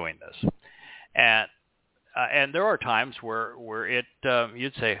doing this. And there are times where it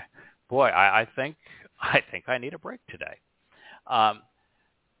you'd say, boy, I think I need a break today.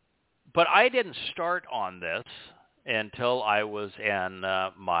 But I didn't start on this until I was in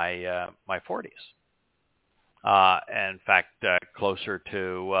my 40s. In fact, closer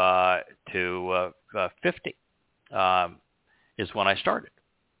to 50 is when I started.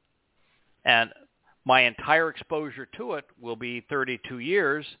 And my entire exposure to it will be 32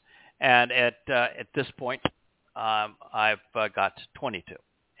 years, and at this point, I've got 22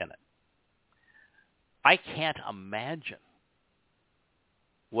 in it. I can't imagine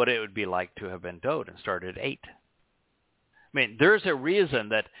what it would be like to have been Dowd and started at 8. I mean, there's a reason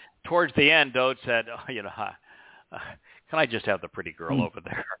that towards the end, Dowd said, can I just have the pretty girl over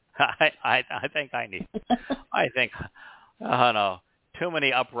there? I think I need. I think, no, too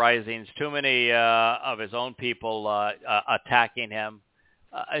many uprisings, too many of his own people attacking him.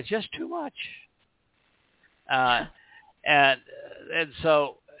 It's just too much. And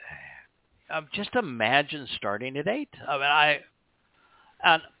so just imagine starting at 8. I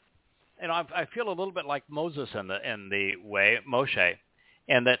feel a little bit like Moses in the way, Moshe,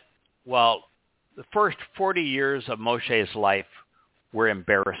 and that, well, the first 40 years of Moshe's life were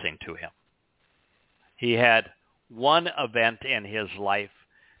embarrassing to him. He had one event in his life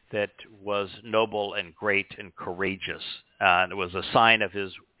that was noble and great and courageous. And it was a sign of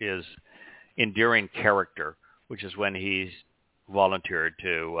his enduring character, which is when he volunteered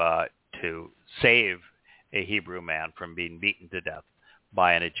to save a Hebrew man from being beaten to death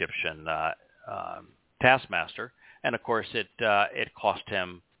by an Egyptian taskmaster. And of course, it cost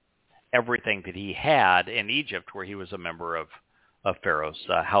him everything that he had in Egypt, where he was a member of Pharaoh's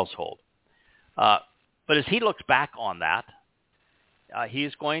household. But as he looks back on that,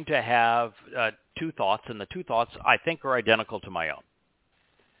 he's going to have two thoughts, and the two thoughts I think are identical to my own.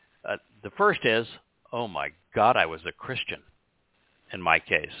 The first is, oh my God, I was a Christian in my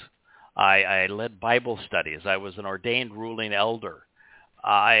case. I led Bible studies. I was an ordained ruling elder.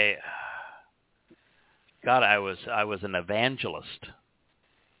 I was an evangelist.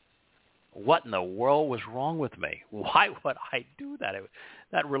 What in the world was wrong with me? Why would I do that?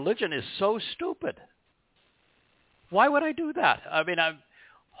 That religion is so stupid. Why would I do that? I mean, I'm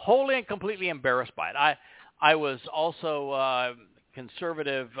wholly and completely embarrassed by it. I was also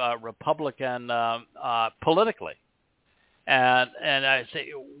conservative Republican politically. And I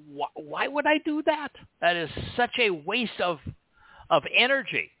say, why would I do that? That is such a waste of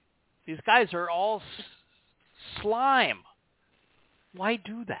energy. These guys are all slime. Why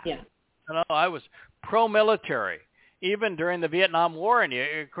do that? Yeah. You know, I was pro-military, even during the Vietnam War. And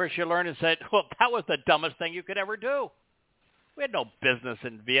of course, you learn and say, well, that was the dumbest thing you could ever do. We had no business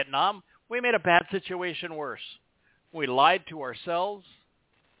in Vietnam. We made a bad situation worse. We lied to ourselves.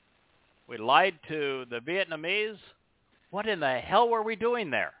 We lied to the Vietnamese. What in the hell were we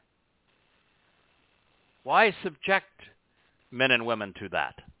doing there? Why subject men and women to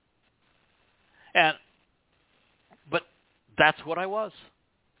that? But that's what I was.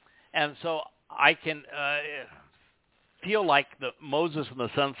 And so I can feel like Moses in the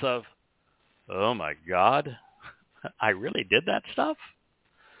sense of, oh my God, I really did that stuff?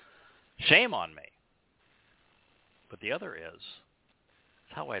 Shame on me. But the other is,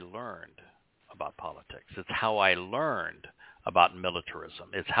 it's how I learned about politics. It's how I learned about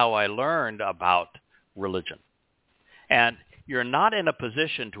militarism. It's how I learned about religion. And you're not in a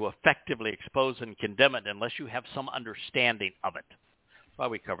position to effectively expose and condemn it unless you have some understanding of it. That's why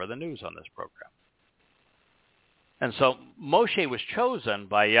we cover the news on this program. And so Moshe was chosen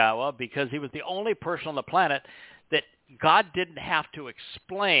by Yahweh because he was the only person on the planet that God didn't have to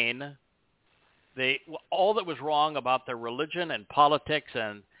explain all that was wrong about the religion and politics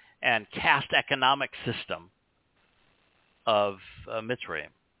and caste economic system of Mitzrayim,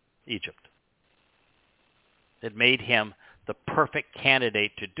 Egypt. It made him the perfect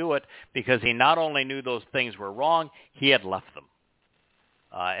candidate to do it because he not only knew those things were wrong, he had left them,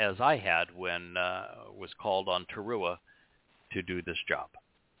 as I had when was called on Towrah to do this job.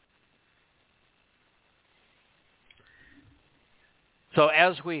 So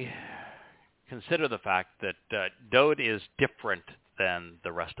as we consider the fact that Dowd is different than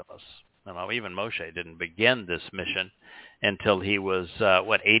the rest of us. You know, even Moshe didn't begin this mission until he was,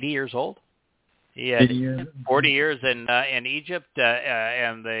 80 years old? He had 40 years in Egypt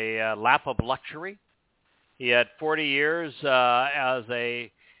and the lap of luxury. He had 40 years as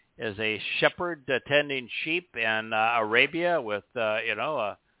a shepherd tending sheep in Arabia with,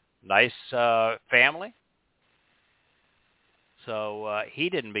 a nice family. So he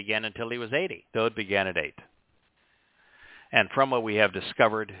didn't begin until he was 80. Dowd began at 8. And from what we have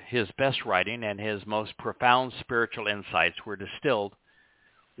discovered, his best writing and his most profound spiritual insights were distilled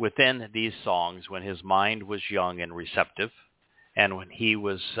within these songs when his mind was young and receptive and when he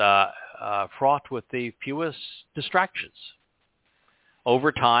was fraught with the fewest distractions.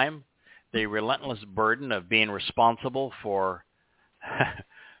 Over time, the relentless burden of being responsible for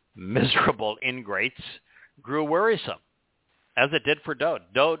miserable ingrates grew wearisome, as it did for Dowd.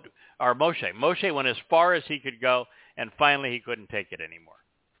 Moshe went as far as he could go, and finally he couldn't take it anymore.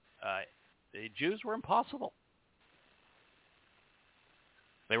 The Jews were impossible.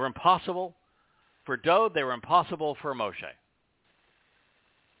 They were impossible for Dowd. They were impossible for Moshe.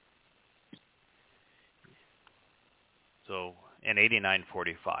 So in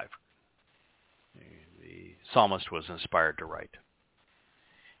 89:45, the psalmist was inspired to write,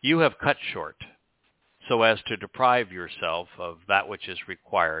 "You have cut short so as to deprive yourself of that which is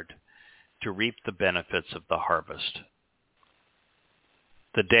required to reap the benefits of the harvest.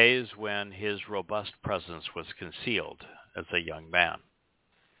 The days when his robust presence was concealed as a young man.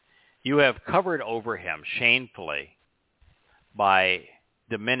 You have covered over him shamefully by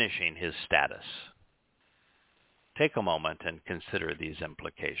diminishing his status." Take a moment and consider these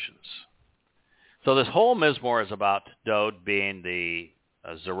implications. So this whole Mizmowr is about Dowd being the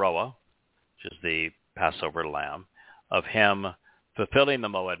Zeroah, which is the Passover lamb, of him fulfilling the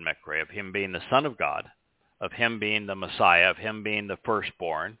Moed Mikre, of him being the Son of God, of him being the Messiah, of him being the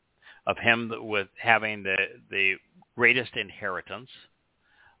firstborn, of him with having the greatest inheritance,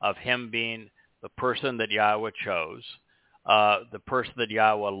 of him being the person that Yahweh chose, the person that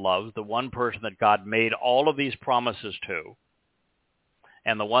Yahweh loves, the one person that God made all of these promises to,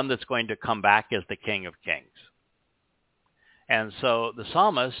 and the one that's going to come back is the King of Kings. And so the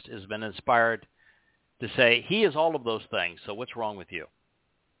psalmist has been inspired to say, he is all of those things, so what's wrong with you?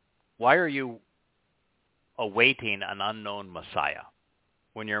 Why are you awaiting an unknown Messiah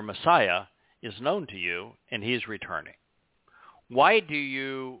when your Messiah is known to you and he's returning? Why do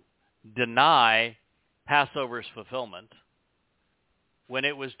you deny Passover's fulfillment when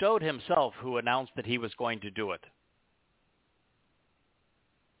it was Dowd himself who announced that he was going to do it?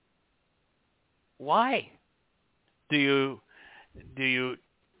 Why do you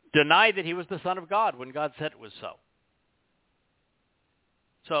deny that he was the Son of God when God said it was so?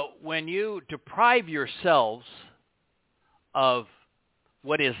 So when you deprive yourselves of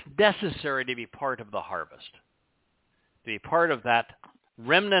what is necessary to be part of the harvest, to be part of that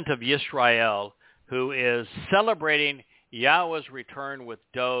remnant of Yisrael who is celebrating Yahweh's return with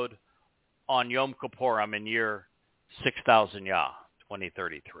Dowd on Yom Kippurim in year 6000 Yah,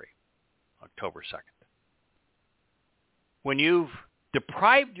 2033, October 2nd. When you've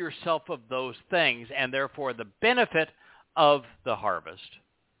deprived yourself of those things and therefore the benefit of the harvest,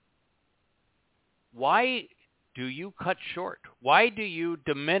 why do you cut short? Why do you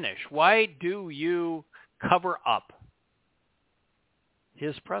diminish? Why do you cover up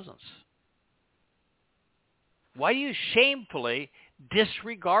his presence? Why do you shamefully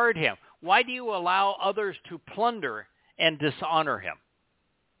disregard him? Why do you allow others to plunder and dishonor him?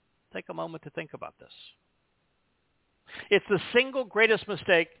 Take a moment to think about this. It's the single greatest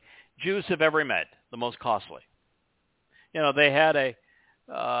mistake Jews have ever made, the most costly. They had a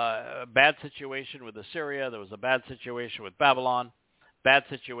bad situation with Assyria. There was a bad situation with Babylon, bad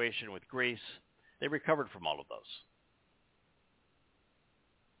situation with Greece. They recovered from all of those.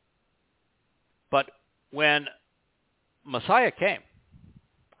 But when Messiah came,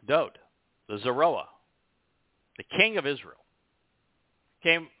 Dowd, the Zeroah, the king of Israel,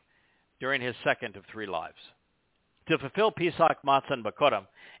 came during his second of 3 lives to fulfill Pesach, Matzah, and Bakorim,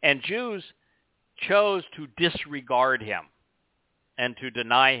 and Jews chose to disregard him and to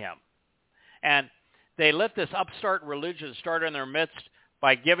deny him. And they let this upstart religion start in their midst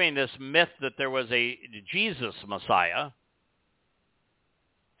by giving this myth that there was a Jesus Messiah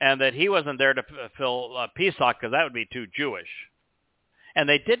and that he wasn't there to fulfill Pesach because that would be too Jewish. And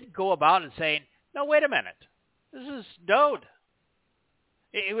they didn't go about and saying, no, wait a minute, this is Dowd.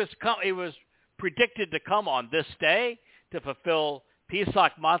 It was predicted to come on this day to fulfill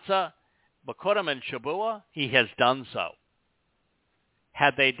Pesach, Matzah, Bakorim, and Shabuah. He has done so.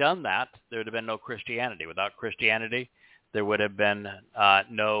 Had they done that, there would have been no Christianity. Without Christianity, there would have been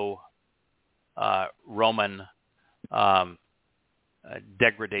no Roman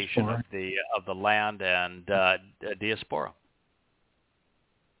degradation of the land and diaspora.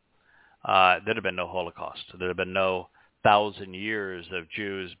 There'd have been no Holocaust. There'd have been no 1,000 years of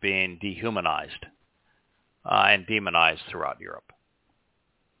Jews being dehumanized and demonized throughout Europe.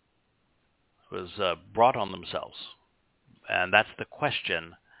 It was brought on themselves. And that's the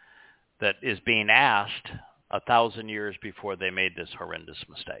question that is being asked 1,000 years before they made this horrendous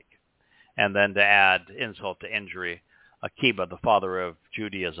mistake. And then to add insult to injury, Akiba, the father of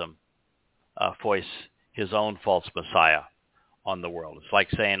Judaism, foists his own false Messiah on the world. It's like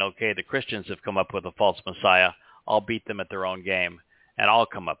saying, okay, the Christians have come up with a false Messiah. I'll beat them at their own game, and I'll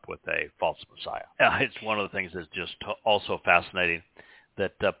come up with a false Messiah. It's one of the things that's just also fascinating,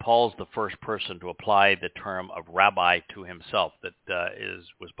 that Paul's the first person to apply the term of rabbi to himself that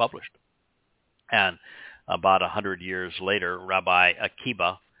was published. And about 100 years later, Rabbi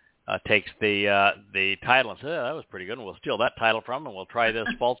Akiba takes the title and says, that was pretty good, and we'll steal that title from him, and we'll try this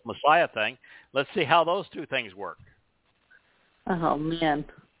false Messiah thing. Let's see how those two things work. Oh, man.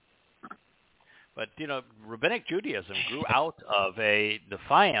 But, Rabbinic Judaism grew out of a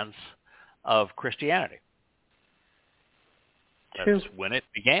defiance of Christianity. That's when it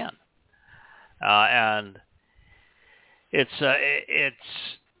began. And it's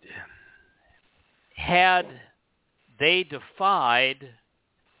had they defied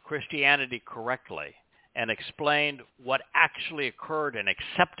Christianity correctly and explained what actually occurred and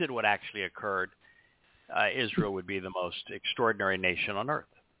accepted what actually occurred, Israel would be the most extraordinary nation on earth.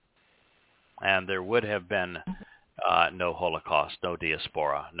 And there would have been no Holocaust, no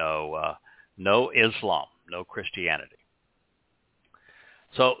diaspora, no Islam, no Christianity.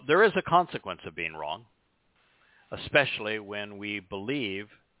 So there is a consequence of being wrong, especially when we believe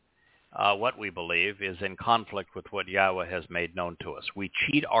what we believe is in conflict with what Yahweh has made known to us. We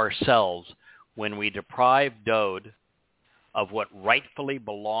cheat ourselves when we deprive Dowd of what rightfully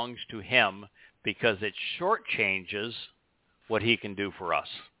belongs to him because it shortchanges what he can do for us.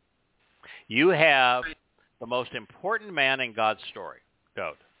 You have the most important man in God's story,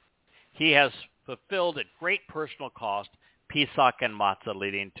 Dowd. He has fulfilled at great personal cost Pesach and Matzah,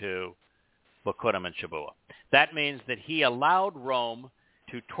 leading to Bikurim and Shavuot. That means that he allowed Rome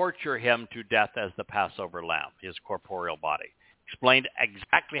to torture him to death as the Passover lamb, his corporeal body. Explained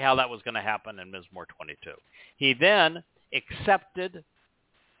exactly how that was going to happen in Mizmowr 22. He then accepted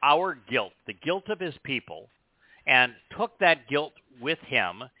our guilt, the guilt of his people, and took that guilt with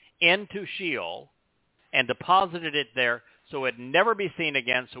him into Sheol and deposited it there so it would never be seen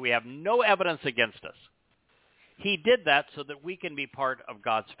again, so we have no evidence against us. He did that so that we can be part of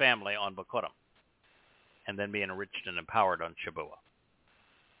God's family on Bikurim and then be enriched and empowered on Shavuot.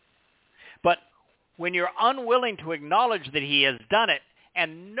 But when you're unwilling to acknowledge that he has done it,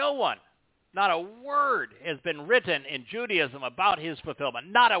 and no one, not a word has been written in Judaism about his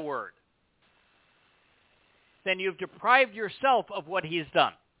fulfillment, not a word, then you've deprived yourself of what he's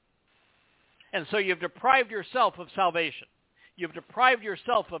done. And so you've deprived yourself of salvation. You've deprived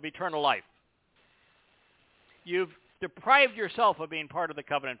yourself of eternal life. You've deprived yourself of being part of the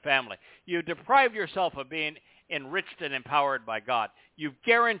covenant family. You've deprived yourself of being enriched and empowered by God. You've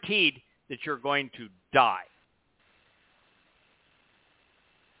guaranteed that you're going to die.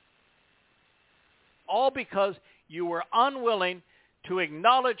 All because you were unwilling to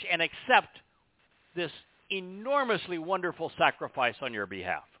acknowledge and accept this enormously wonderful sacrifice on your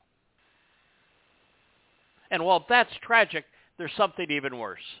behalf. And while that's tragic, there's something even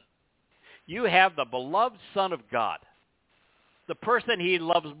worse. You have the beloved Son of God, the person he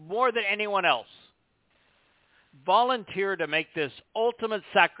loves more than anyone else, volunteer to make this ultimate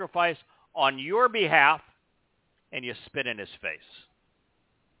sacrifice on your behalf, and you spit in his face.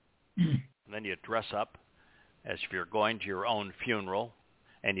 And then you dress up as if you're going to your own funeral,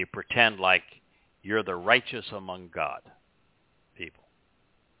 and you pretend like you're the righteous among God people,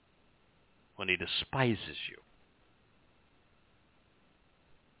 when he despises you.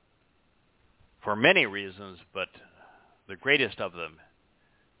 For many reasons, but the greatest of them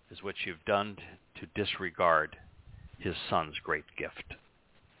is what you've done to disregard his Son's great gift.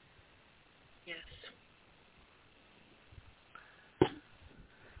 Yes.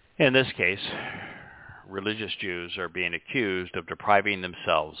 In this case, religious Jews are being accused of depriving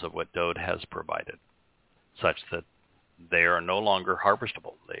themselves of what Dowd has provided, such that they are no longer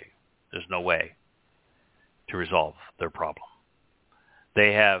harvestable. There's no way to resolve their problem.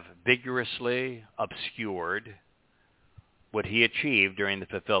 They have vigorously obscured what he achieved during the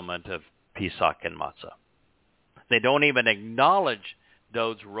fulfillment of Pesach and Matzah. They don't even acknowledge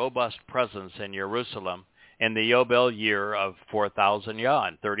Dowd's robust presence in Jerusalem in the Yobel year of 4000 Yah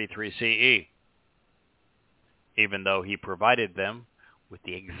in 33 CE, even though he provided them with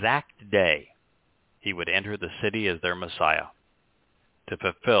the exact day he would enter the city as their Messiah to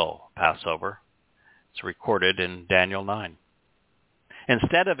fulfill Passover. It's recorded in Daniel 9.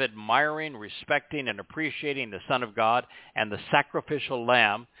 Instead of admiring, respecting, and appreciating the Son of God and the sacrificial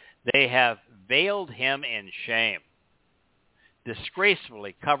lamb, they have veiled him in shame,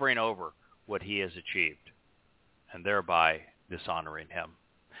 disgracefully covering over what he has achieved, and thereby dishonoring him.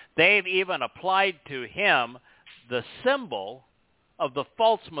 They've even applied to him the symbol of the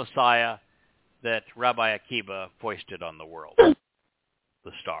false Messiah that Rabbi Akiva foisted on the world,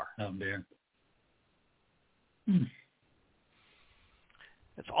 the star. Oh, dear.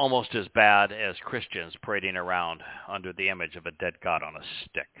 It's almost as bad as Christians parading around under the image of a dead God on a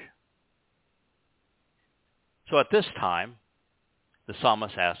stick. So at this time, the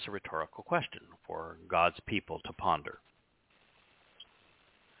psalmist asks a rhetorical question for God's people to ponder.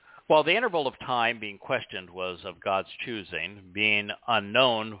 While the interval of time being questioned was of God's choosing, being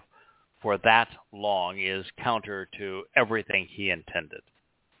unknown for that long is counter to everything he intended.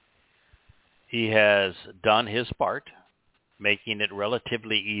 He has done his part, making it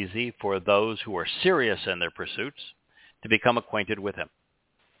relatively easy for those who are serious in their pursuits to become acquainted with him.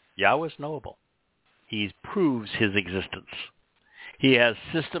 Yahweh is knowable. He proves his existence. He has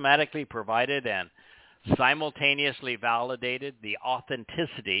systematically provided and simultaneously validated the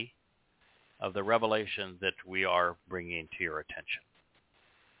authenticity of the revelation that we are bringing to your attention.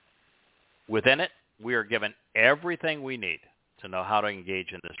 Within it, we are given everything we need to know how to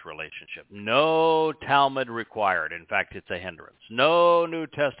engage in this relationship. No Talmud required. In fact, it's a hindrance. No New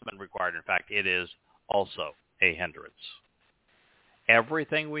Testament required. In fact, it is also a hindrance.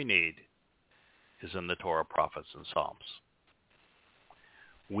 Everything we need is in the Torah, prophets, and Psalms.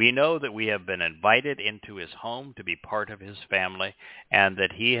 We know that we have been invited into his home to be part of his family, and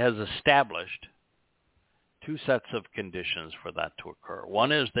that he has established two sets of conditions for that to occur.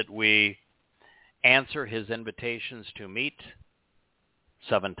 One is that we answer his invitations to meet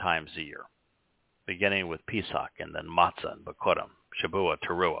 7 times a year, beginning with Pesach and then Matzah and Bekurim, Shabuah,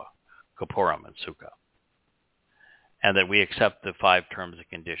 Teruah, Kippurim, and Sukkah. And that we accept the 5 terms and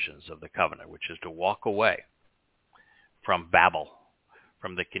conditions of the covenant, which is to walk away from Babel,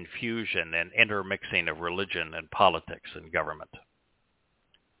 from the confusion and intermixing of religion and politics and government.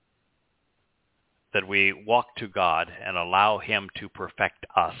 That we walk to God and allow him to perfect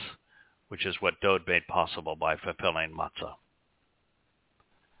us, which is what Dowd made possible by fulfilling Matzah.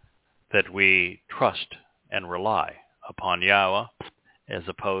 That we trust and rely upon Yahweh as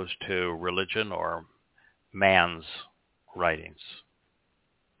opposed to religion or man's writings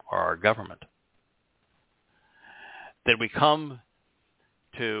or our government. That we come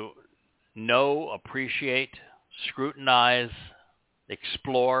to know, appreciate, scrutinize,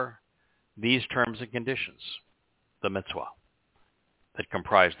 explore these terms and conditions, the mitzvah, that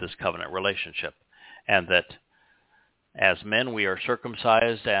comprise this covenant relationship, and that as men we are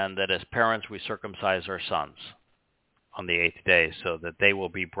circumcised, and that as parents we circumcise our sons on the 8th day, so that they will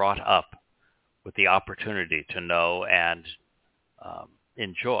be brought up with the opportunity to know and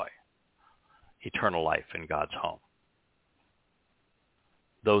enjoy eternal life in God's home.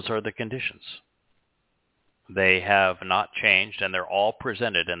 Those are the conditions. They have not changed, and they're all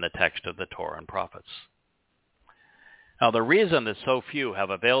presented in the text of the Torah and prophets. Now, the reason that so few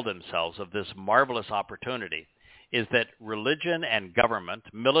have availed themselves of this marvelous opportunity is that religion and government,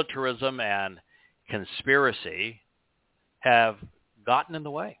 militarism and conspiracy have gotten in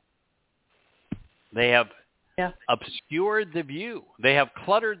the way. They have obscured the view. They have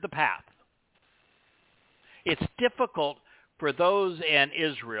cluttered the path. It's difficult for those in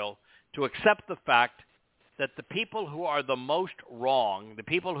Israel to accept the fact that the people who are the most wrong, the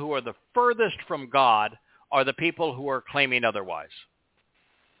people who are the furthest from God, are the people who are claiming otherwise.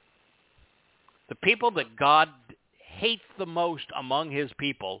 The people that God hates the most among his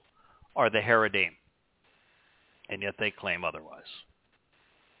people are the Haredim, and yet they claim otherwise.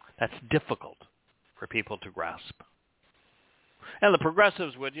 That's difficult for people to grasp. And the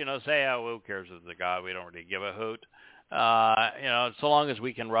progressives would, say, oh, who cares if it's a God? We don't really give a hoot. So long as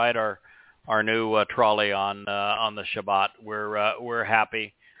we can ride our new trolley on the Shabat, we're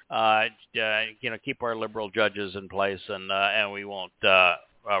happy. Keep our liberal judges in place, and we won't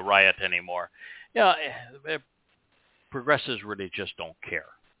riot anymore. Progressives really just don't care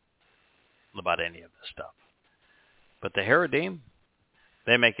about any of this stuff. But the Haredim,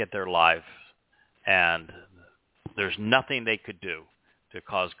 they make it their life, and there's nothing they could do to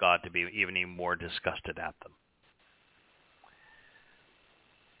cause God to be even more disgusted at them.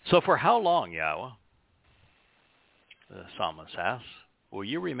 So for how long, Yahweh, the psalmist asks, will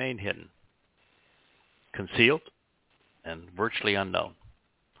you remain hidden, concealed, and virtually unknown?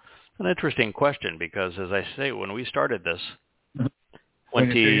 An interesting question, because as I say, when we started this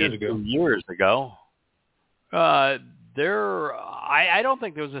 22 years ago, I don't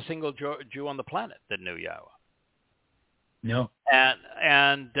think there was a single Jew on the planet that knew Yahweh. No.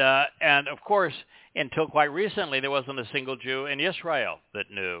 And of course, until quite recently, there wasn't a single Jew in Israel that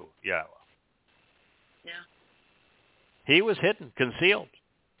knew Yahweh. Yeah. He was hidden, concealed,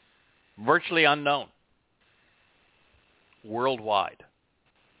 virtually unknown, worldwide.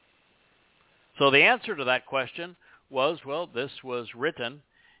 So the answer to that question was, well, this was written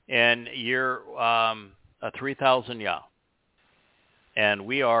in year 3000 Yah. And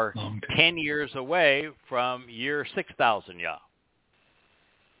we are 10 years away from year 6000 Yah.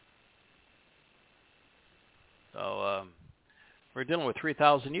 So we're dealing with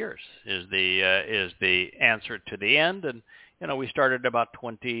 3,000 years is the answer to the end. And, we started about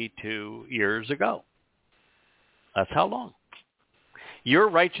 22 years ago. That's how long. Your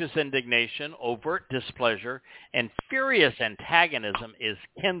righteous indignation, overt displeasure, and furious antagonism is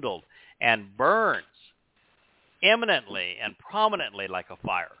kindled and burns eminently and prominently like a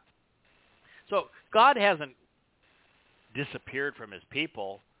fire. So God hasn't disappeared from his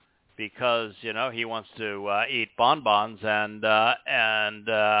people because, he wants to eat bonbons and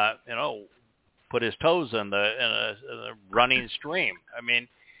put his toes in a running stream. I mean,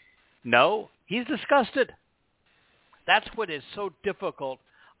 no, he's disgusted. That's what is so difficult,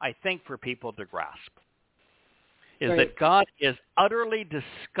 I think, for people to grasp, is that God is utterly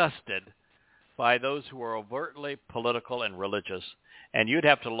disgusted by those who are overtly political and religious, and you'd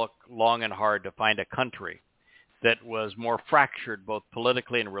have to look long and hard to find a country that was more fractured both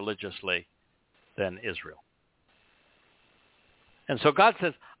politically and religiously than Israel. And so God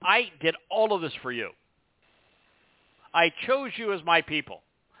says, I did all of this for you. I chose you as my people.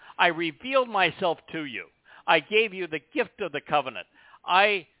 I revealed myself to you. I gave you the gift of the covenant.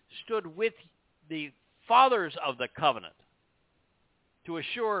 I stood with the fathers of the covenant. to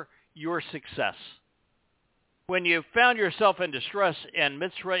assure your success. When you found yourself in distress in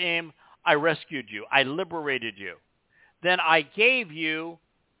Mitzrayim, I rescued you. I liberated you. Then I gave you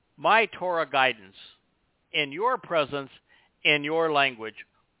my Torah guidance in your presence, in your language,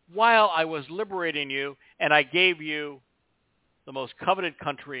 while I was liberating you, and I gave you the most coveted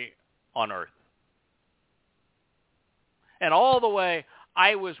country on earth. And all the way,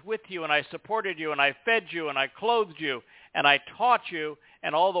 I was with you, and I supported you, and I fed you, and I clothed you, and I taught you,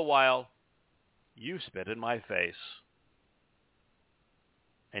 and all the while, you spit in my face.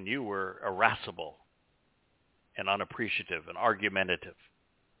 And you were irascible and unappreciative and argumentative.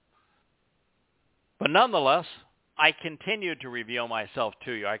 But nonetheless, I continued to reveal myself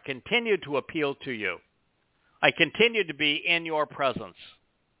to you. I continued to appeal to you. I continued to be in your presence.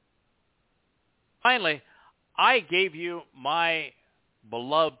 Finally, I gave you my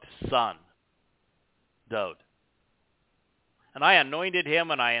beloved son, Dowd. And I anointed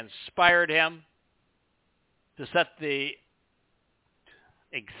him and I inspired him to set the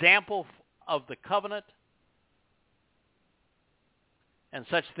example of the covenant, and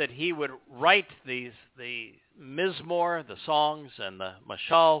such that he would write the Mizmowr, the songs, and the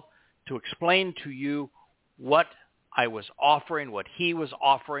mashal to explain to you what I was offering, what he was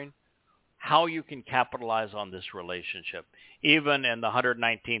offering, how you can capitalize on this relationship. Even in the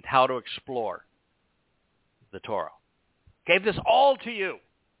 119th, how to explore the Torah. Gave this all to you.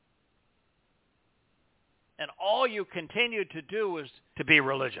 And all you continued to do was to be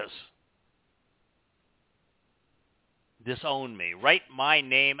religious. Disown me. Write my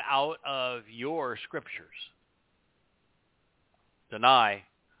name out of your scriptures. Deny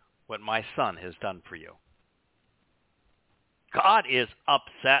what my son has done for you. God is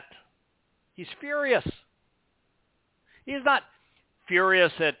upset. He's furious. He's not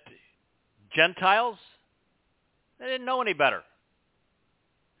furious at Gentiles. They didn't know any better.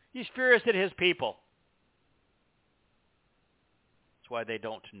 He's furious at his people. That's why they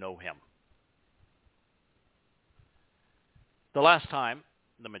don't know him. The last time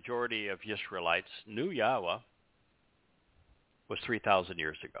the majority of Israelites knew Yahweh was 3,000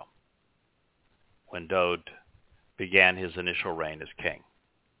 years ago, when Dowd began his initial reign as king.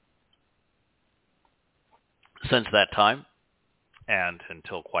 Since that time, and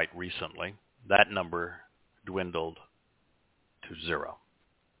until quite recently, that number dwindled to 0.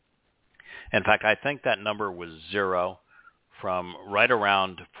 In fact, I think that number was 0 from right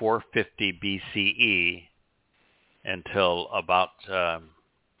around 450 BCE until about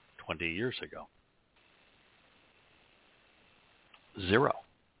 20 years ago. 0.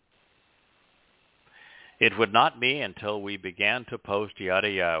 It would not be until we began to post Yada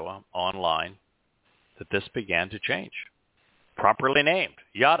Yahowah online that this began to change. Properly named,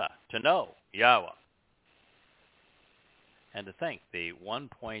 Yada, to know, Yahweh. And to think the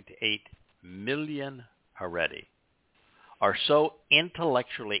 1.8 million Haredi are so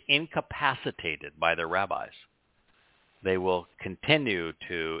intellectually incapacitated by their rabbis, they will continue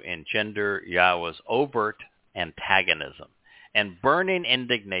to engender Yahweh's overt antagonism and burning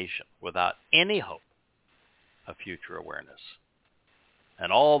indignation without any hope of future awareness.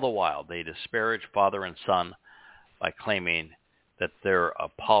 And all the while, they disparage Father and Son by claiming that their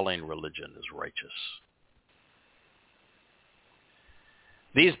appalling religion is righteous.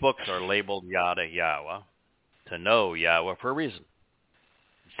 These books are labeled Yada Yahowah, to know Yahweh, for a reason.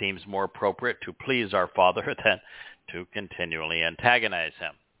 It seems more appropriate to please our Father than to continually antagonize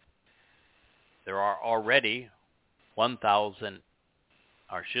him. There are already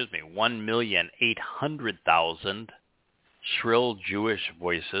 1,800,000 shrill Jewish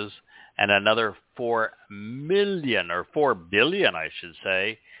voices and another 4 million, or 4 billion, I should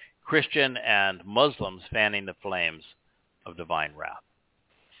say, Christian and Muslims fanning the flames of divine wrath.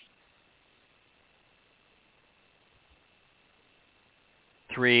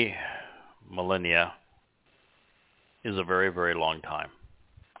 Three millennia is a very, very long time,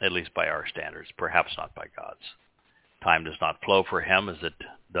 at least by our standards, perhaps not by God's. Time does not flow for him as it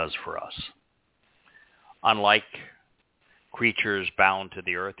does for us. Unlike creatures bound to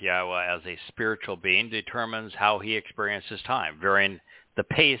the earth, Yahweh as a spiritual being determines how he experiences time, varying the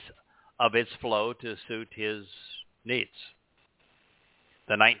pace of its flow to suit his needs.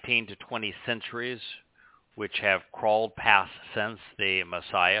 The 19 to 20 centuries, which have crawled past since the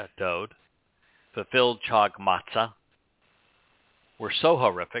Messiah, Dowd, fulfilled Chag Matzah, were so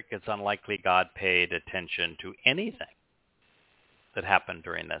horrific it's unlikely God paid attention to anything that happened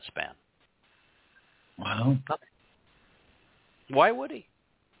during that span. Wow. Why would he?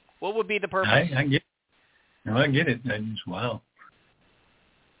 What would be the purpose? I get it. No, I get it. That's wow.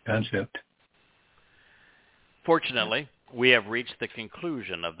 Concept. Fortunately, We have reached the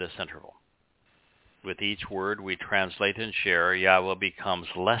conclusion of this interval. With each word we translate and share, Yahweh becomes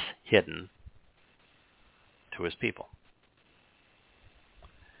less hidden to his people.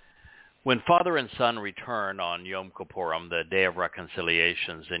 When Father and Son return on Yom Kippurim, the Day of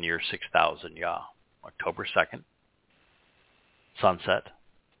Reconciliations in year 6000 Yah, October 2nd, sunset,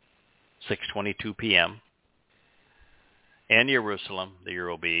 6:22 p.m., in Jerusalem, the year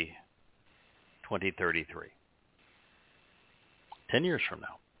will be 2033. 10 years from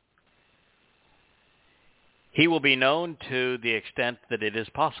now. He will be known to the extent that it is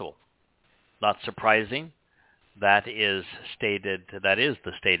possible. Not surprising, that is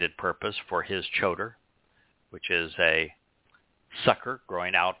the stated purpose for his choder, which is a sucker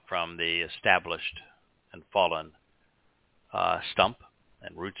growing out from the established and fallen stump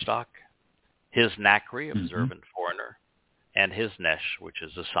and rootstock, his nakri, observant foreigner, and his nesh, which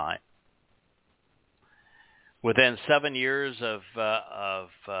is a sign. Within 7 years of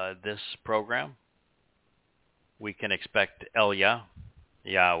this program, we can expect Elia,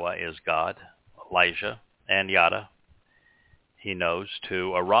 Yahweh is God, Elijah, and Yada, he knows,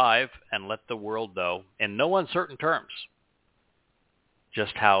 to arrive and let the world know in no uncertain terms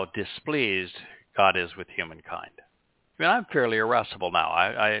just how displeased God is with humankind. I mean, I'm fairly irascible now.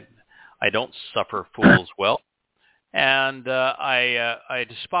 I don't suffer fools well, and I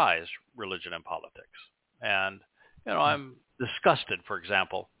despise religion and politics. And, I'm disgusted, for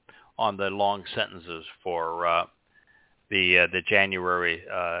example, on the long sentences for the January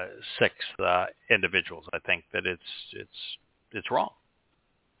 6th individuals. I think that it's wrong.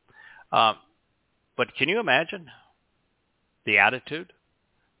 But can you imagine the attitude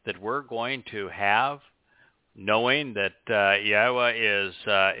that we're going to have, knowing that Yahweh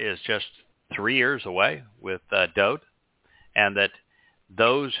is just 3 years away with Dowd, and that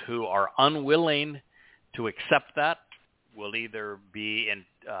those who are unwilling to accept that will either be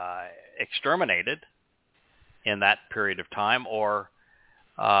exterminated in that period of time, or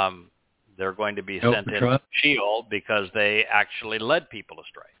they're going to be sent into Sheol because they actually led people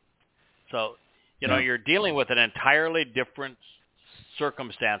astray. So, you're dealing with an entirely different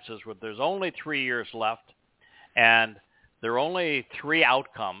circumstances where there's only 3 years left, and there are only 3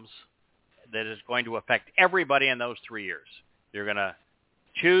 outcomes that is going to affect everybody in those 3 years. You're going to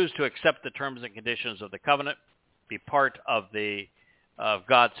choose to accept the terms and conditions of the covenant, be part of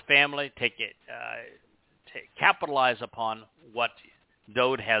God's family, capitalize upon what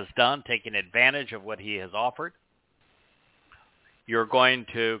Dowd has done, taking advantage of what he has offered. You're going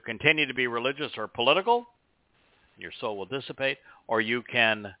to continue to be religious or political, your soul will dissipate, or you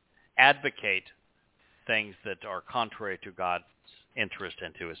can advocate things that are contrary to God's interest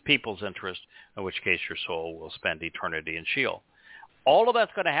and to his people's interest, in which case your soul will spend eternity in Sheol. All of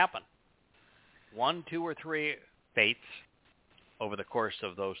that's going to happen. 1, 2, or 3 fates over the course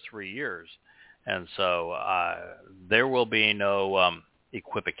of those 3 years. And so there will be no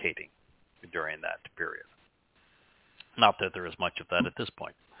equivocating during that period. Not that there is much of that at this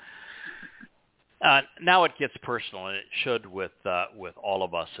point. Now it gets personal, and it should with all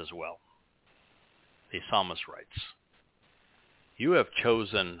of us as well. The psalmist writes, "You have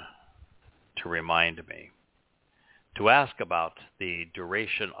chosen to remind me, to ask about the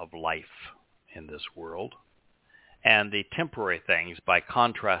duration of life in this world and the temporary things by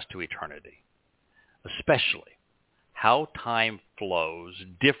contrast to eternity, especially how time flows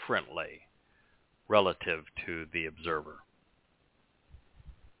differently relative to the observer.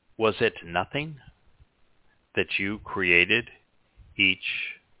 Was it nothing that you created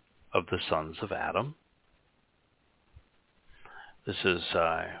each of the sons of Adam?" This is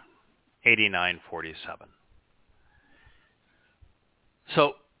 89:47.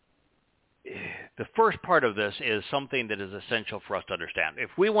 So the first part of this is something that is essential for us to understand.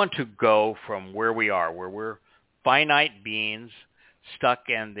 If we want to go from where we are, where we're finite beings stuck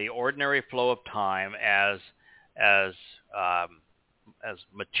in the ordinary flow of time as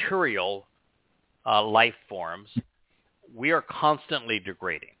material life forms, we are constantly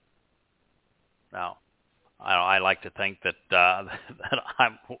degrading. Now, I like to think that that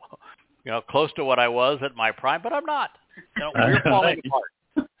I'm close to what I was at my prime, but I'm not. We're falling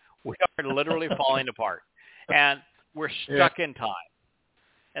apart. We are literally falling apart, and we're stuck in time.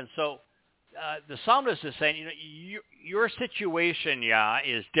 And so the psalmist is saying, your situation,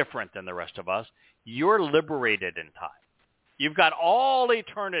 is different than the rest of us. You're liberated in time. You've got all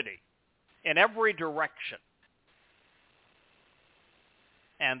eternity in every direction.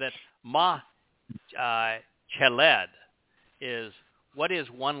 And that cheled is, what is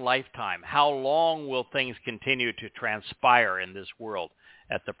one lifetime? How long will things continue to transpire in this world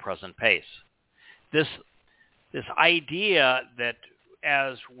at the present pace? This this idea that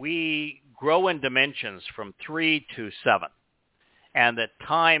as we grow in dimensions from 3 to 7, and that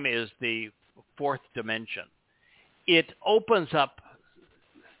time is the fourth dimension, it opens up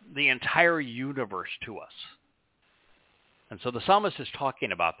the entire universe to us. And so the psalmist is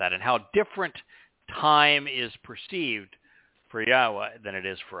talking about that and how different time is perceived for Yahweh than it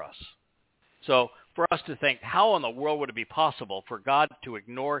is for us. So for us to think, how in the world would it be possible for God to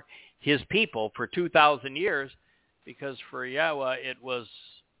ignore his people for 2,000 years? Because for Yahweh, it was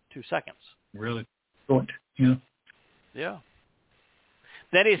 2 seconds. Really short, yeah. Yeah.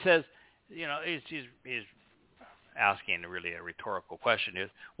 Then he says, you know, he's asking really a rhetorical question.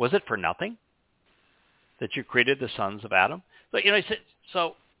 Was it for nothing that you created the sons of Adam? So, you know, he said,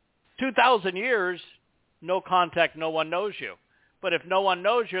 so 2,000 years, no contact, no one knows you. But if no one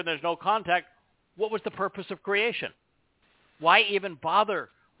knows you and there's no contact, what was the purpose of creation? Why even bother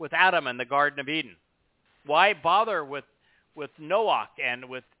with Adam in the Garden of Eden? Why bother with Noah and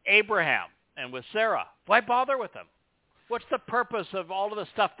with Abraham and with Sarah? Why bother with them? What's the purpose of all of the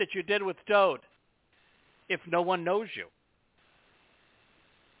stuff that you did with Dowd if no one knows you?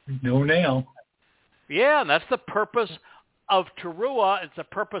 No now. Yeah, and that's the purpose of Towrah. It's the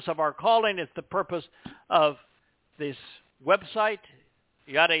purpose of our calling. It's the purpose of this website,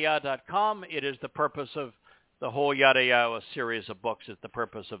 YadaYah.com. It is the purpose of the whole Yada Yahowah series of books. It's the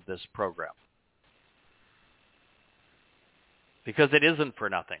purpose of this program. Because it isn't for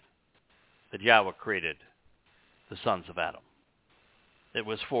nothing that Yahweh created the sons of Adam. It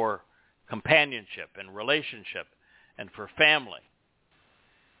was for companionship and relationship and for family.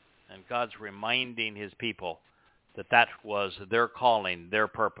 And God's reminding his people that that was their calling, their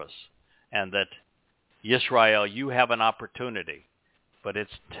purpose, and that, Yisrael, you have an opportunity, but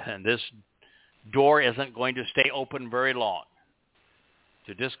this door isn't going to stay open very long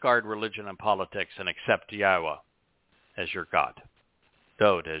to discard religion and politics and accept Yahweh as your God,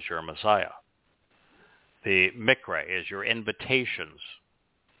 Dowd as your Messiah, the Mikra as your invitations,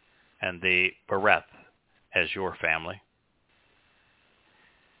 and the Bereth as your family.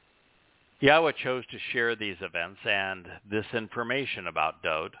 Yahweh chose to share these events and this information about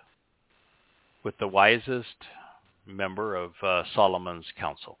Dowd with the wisest member of Solomon's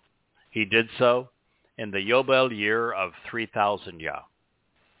council. He did so in the Yobel year of 3000 Yah,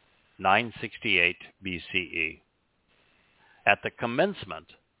 968 BCE, at the commencement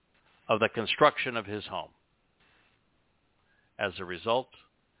of the construction of his home. As a result,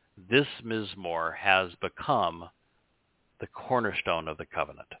 this Mizmowr has become the cornerstone of the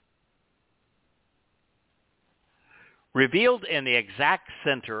covenant. Revealed in the exact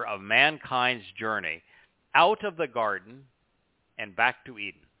center of mankind's journey out of the garden and back to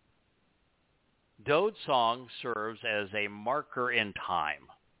Eden, Dowd's song serves as a marker in time.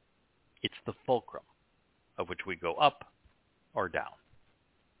 It's the fulcrum of which we go up or down.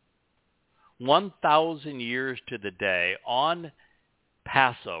 1,000 years to the day on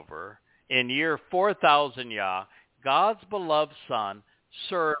Passover, in year 4000 Yah, God's beloved Son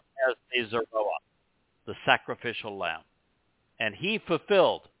served as the Zeroah, the sacrificial lamb. And he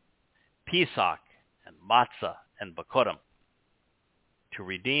fulfilled Pesach and Matzah and Bakodim to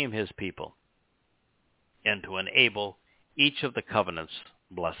redeem his people and to enable each of the covenant's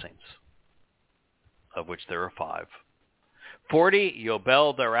blessings, of which there are 5. 40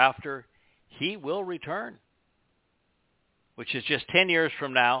 Yobel thereafter, he will return, which is just 10 years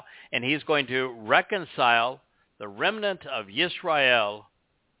from now, and he's going to reconcile the remnant of Yisrael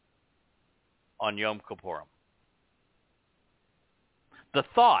on Yom Kippurim. The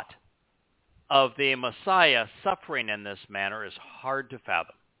thought of the Messiah suffering in this manner is hard to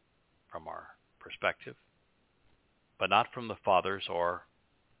fathom from our perspective, but not from the Father's or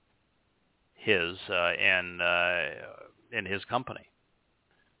his in his company.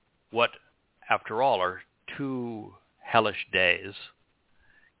 What, after all, are 2 hellish days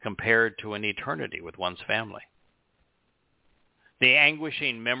compared to an eternity with one's family? The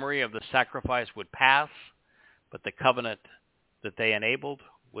anguishing memory of the sacrifice would pass, but the covenant that they enabled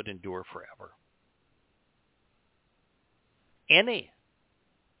would endure forever. Anyone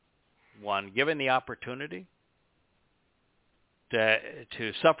given the opportunity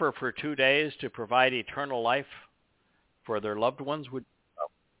to suffer for 2 days to provide eternal life for their loved ones would.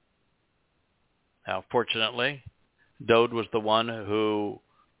 Now, fortunately, Dowd was the one who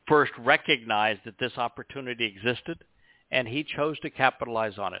first recognized that this opportunity existed, and he chose to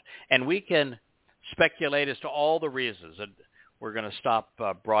capitalize on it. And we can speculate as to all the reasons. And we're going to stop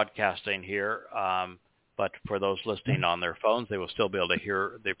broadcasting here, but for those listening on their phones, they will still be able to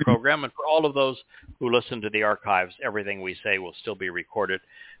hear the program. And for all of those who listen to the archives, everything we say will still be recorded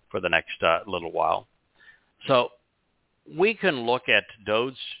for the next little while. So we can look at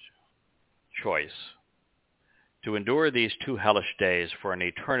Dowd's choice to endure these 2 hellish days for an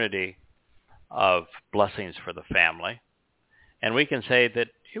eternity of blessings for the family. And we can say that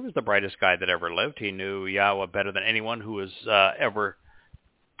he was the brightest guy that ever lived. He knew Yahweh better than anyone who has ever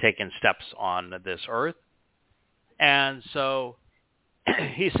taken steps on this earth. And so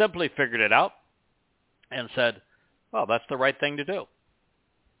he simply figured it out and said, well, that's the right thing to do.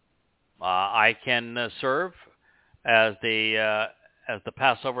 I can serve as the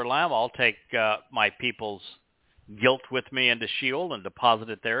Passover lamb. I'll take my people's guilt with me into Sheol and deposit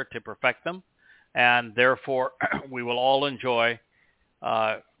it there to perfect them. And therefore, we will all enjoy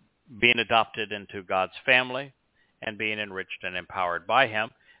being adopted into God's family and being enriched and empowered by him.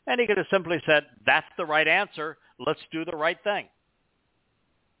 And he could have simply said, that's the right answer. Let's do the right thing.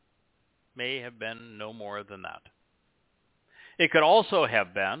 May have been no more than that. It could also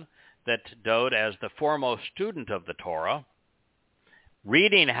have been that Dowd, as the foremost student of the Torah,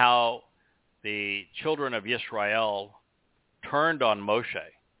 reading how the children of Israel turned on Moshe,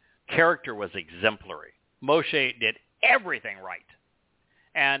 character was exemplary. Moshe did everything right.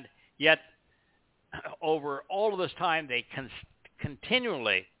 And yet, over all of this time, they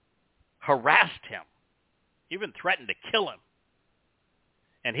continually harassed him, even threatened to kill him.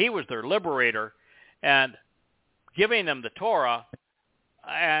 And he was their liberator and giving them the Torah.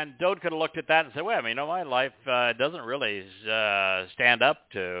 And Dowd could have looked at that and said, well, I mean, my life doesn't really stand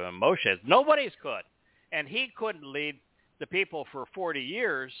up to Moshe's. Nobody's could. And he couldn't lead the people for 40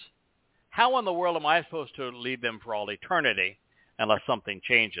 years. How in the world am I supposed to lead them for all eternity unless something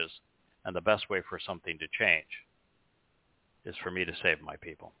changes? And the best way for something to change is for me to save my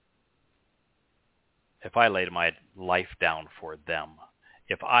people. If I laid my life down for them,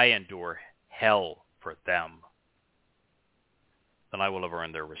 if I endure hell for them, then I will have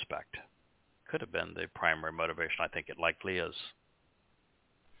earned their respect. Could have been the primary motivation. I think it likely is.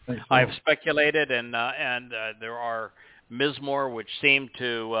 I've speculated, and there are Mizmowr which seem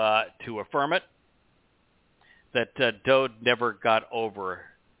to affirm it, that Dowd never got over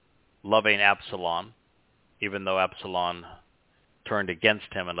loving Absalom, even though Absalom turned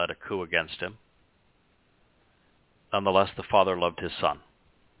against him and led a coup against him. Nonetheless, the father loved his son.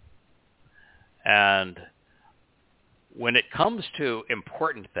 And when it comes to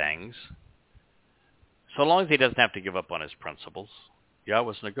important things, so long as he doesn't have to give up on his principles,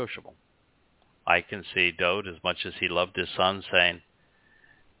 Yahweh's negotiable. I can see Dowd, as much as he loved his son, saying,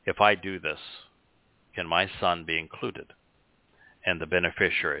 if I do this, can my son be included and the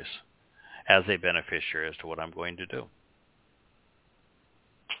beneficiaries as a beneficiary as to what I'm going to do?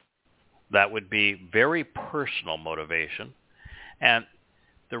 That would be very personal motivation. And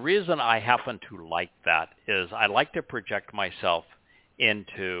the reason I happen to like that is I like to project myself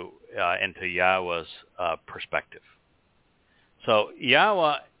into Yahweh's perspective. So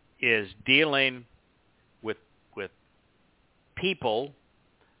Yahweh is dealing with people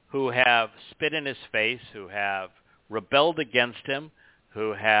who have spit in his face, who have rebelled against him,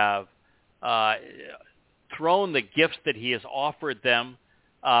 who have thrown the gifts that he has offered them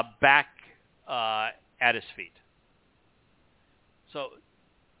back at his feet. So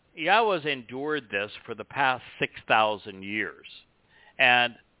Yahweh's endured this for the past 6,000 years.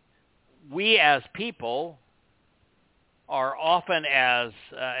 And we as people are often as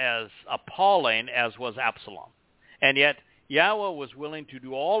appalling as was Absalom. And yet Yahweh was willing to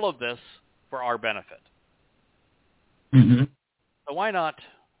do all of this for our benefit. Mm-hmm. So why not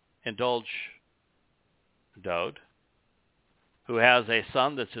indulge Dowd, who has a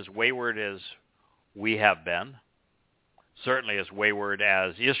son that's as wayward as we have been, certainly as wayward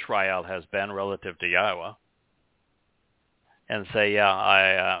as Israel has been relative to Yahweh, and say,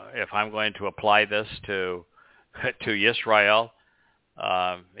 if I'm going to apply this to Israel,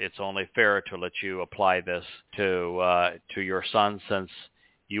 it's only fair to let you apply this to your son, since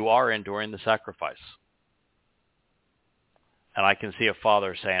you are enduring the sacrifice. And I can see a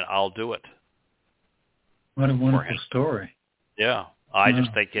father saying, I'll do it. What a wonderful story. Yeah. I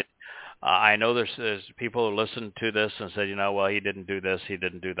just think it, I know there's people who listen to this and say, well, he didn't do this, he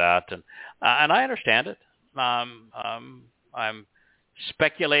didn't do that. And I understand it. I'm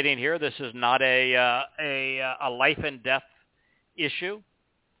speculating here. This is not a life and death issue,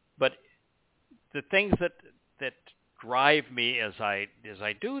 but the things that drive me as I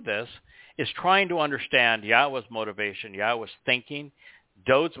do this is trying to understand Yahweh's motivation, Yahweh's thinking,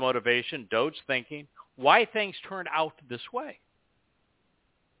 Dowd's motivation, Dowd's thinking, why things turned out this way.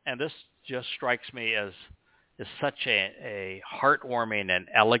 And this just strikes me as such a heartwarming and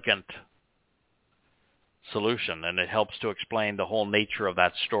elegant solution, and it helps to explain the whole nature of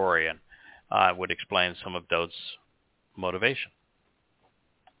that story. And would explain some of Dowd's motivation.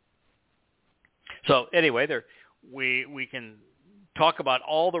 So anyway, we can talk about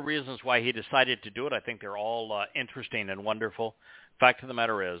all the reasons why he decided to do it. I think they're all interesting and wonderful. Fact of the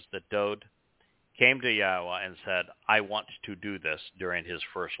matter is that Dowd came to Yahowah and said, I want to do this during his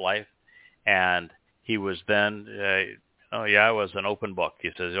first life. And he was then, Yahowah is an open book.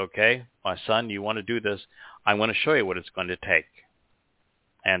 He says, okay, my son, you want to do this. I'm going to show you what it's going to take.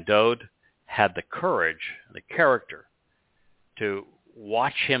 And Dowd had the courage, the character to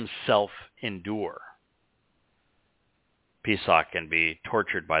watch himself endure Pesach and be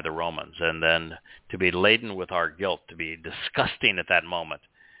tortured by the Romans, and then to be laden with our guilt, to be disgusting at that moment,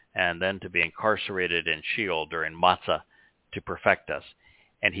 and then to be incarcerated in Sheol during Matzah to perfect us.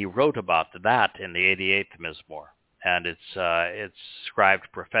 And he wrote about that in the 88th Mizmowr, and it's scribed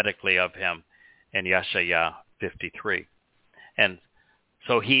prophetically of him in Yeshaya 53. And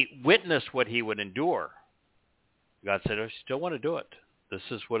so he witnessed what he would endure. God said, oh, you still want to do it. This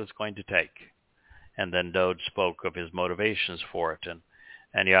is what it's going to take. And then Dowd spoke of his motivations for it,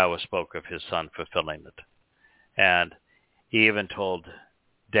 and Yahowah spoke of his son fulfilling it. And he even told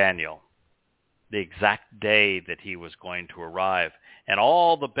Daniel the exact day that he was going to arrive and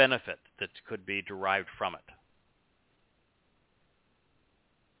all the benefit that could be derived from it.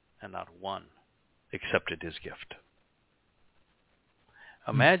 And not one accepted his gift.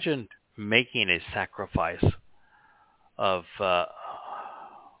 Imagine making a sacrifice of that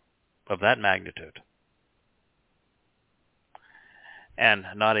magnitude, and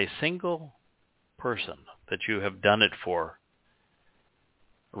not a single person that you have done it for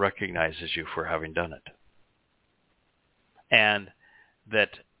recognizes you for having done it. And that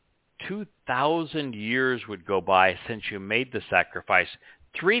 2,000 years would go by since you made the sacrifice,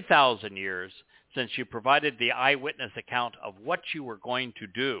 3,000 years since you provided the eyewitness account of what you were going to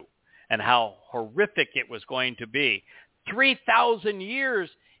do and how horrific it was going to be. 3,000 years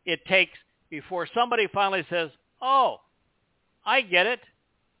it takes before somebody finally says, oh, I get it.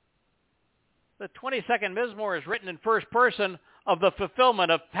 The 22nd Mizmowr is written in first person of the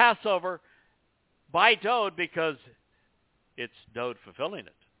fulfillment of Passover by Dowd because it's Dowd fulfilling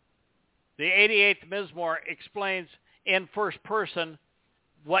it. The 88th Mizmowr explains in first person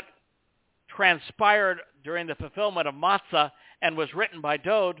what transpired during the fulfillment of Matzah and was written by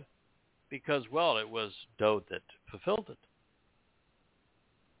Dowd because, well, it was Dowd that fulfilled it.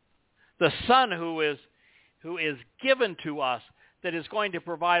 The Son who is given to us that is going to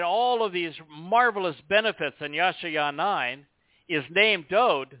provide all of these marvelous benefits in Yeshaya 9 is named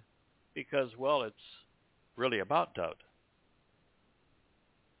Dowd because, well, it's really about Dowd.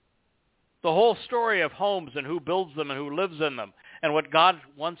 The whole story of homes and who builds them and who lives in them and what God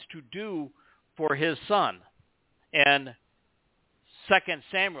wants to do for his Son in 2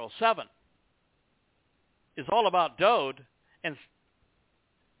 Samuel 7 is all about Dowd and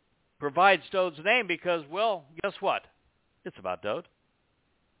provides Dowd's name because, well, guess what? It's about Dowd.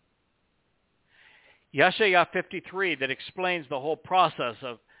 Yeshaya 53 that explains the whole process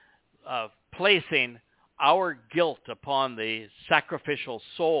of placing our guilt upon the sacrificial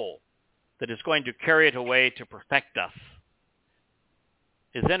soul that is going to carry it away to perfect us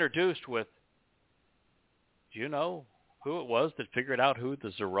is introduced with, do you know who it was that figured out who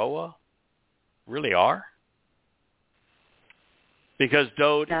the Zeroah really are? Because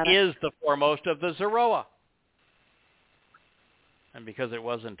Dowd is the foremost of the Zeroah. And because it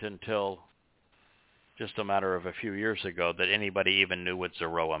wasn't until just a matter of a few years ago that anybody even knew what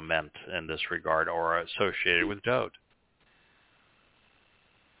Zeroah meant in this regard or associated with Dowd.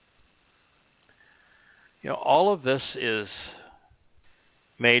 You know, all of this is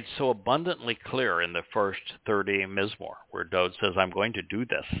made so abundantly clear in the first 30 Mizmowr, where Dowd says, I'm going to do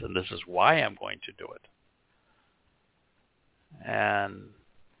this, and this is why I'm going to do it. And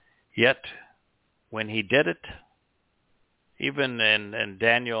yet, when he did it, even in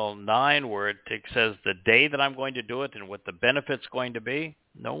Daniel 9, where it says the day that I'm going to do it and what the benefit's going to be,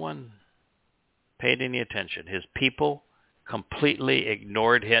 no one paid any attention. His people completely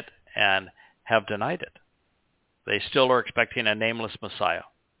ignored it and have denied it. They still are expecting a nameless Messiah.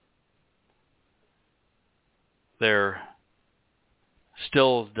 They're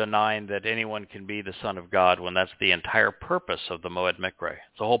still denying that anyone can be the Son of God when that's the entire purpose of the Moed Mikre.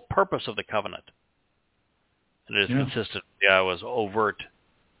 It's the whole purpose of the covenant. And it is consistent with Yahowah's overt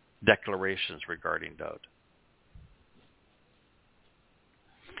declarations regarding Dowd.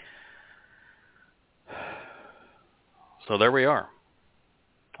 So there we are.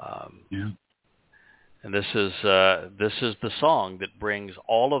 And this is the song that brings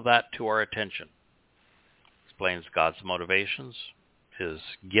all of that to our attention. Explains God's motivations, his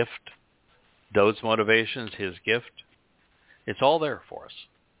gift, Dowd's motivations, his gift, it's all there for us.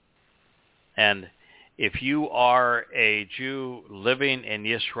 And if you are a Jew living in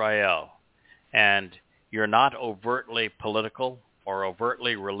Israel and you're not overtly political or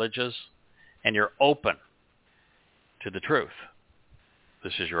overtly religious and you're open to the truth,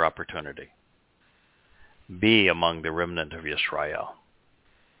 this is your opportunity. Be among the remnant of Israel.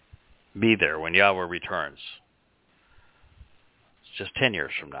 Be there when Yahweh returns. It's just 10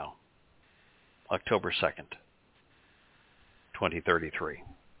 years from now, October 2nd, 2033.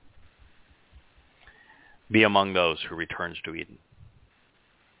 Be among those who returns to Eden,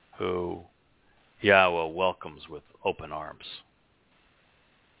 who Yahweh welcomes with open arms,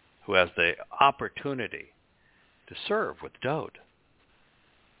 who has the opportunity to serve with Dowd.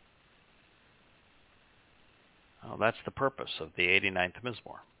 Well, that's the purpose of the 89th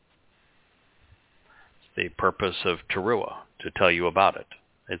Mizmowr. It's the purpose of Towrah, to tell you about it.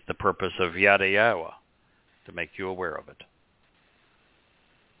 It's the purpose of Yada Yahowah, to make you aware of it.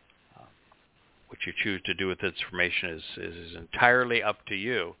 What you choose to do with this information is entirely up to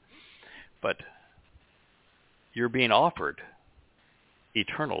you, but you're being offered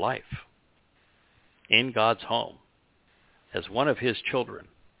eternal life in God's home as one of his children,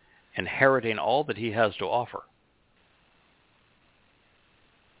 inheriting all that he has to offer.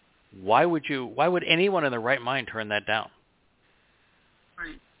 Why would anyone in their right mind turn that down?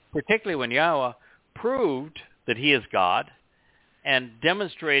 Right. Particularly when Yahweh proved that he is God and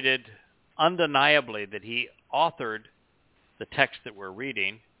demonstrated undeniably that he authored the text that we're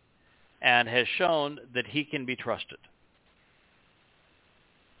reading and has shown that he can be trusted.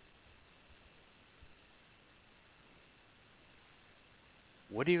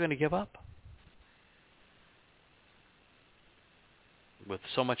 What are you going to give up with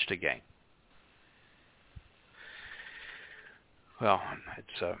so much to gain? Well,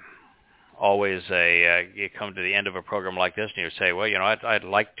 it's always you come to the end of a program like this and you say, well, I'd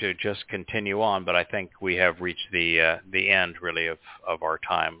like to just continue on, but I think we have reached the end really of our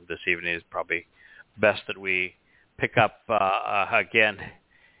time this evening. It's probably best that we pick up again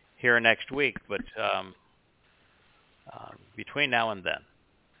here next week, but between now and then,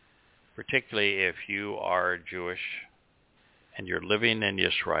 particularly if you are Jewish and you're living in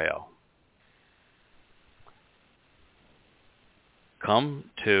Israel, come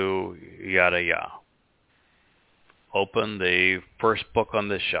to Yada Yah. Open the first book on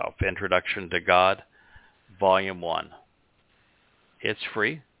this shelf, Introduction to God, Volume 1. It's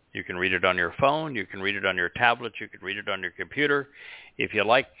free. You can read it on your phone. You can read it on your tablet. You can read it on your computer. If you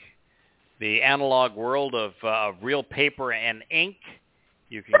like the analog world of real paper and ink,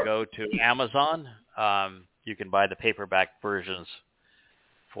 you can go to Amazon. You can buy the paperback versions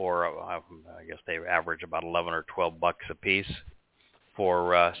for, I guess they average about 11 or 12 bucks a piece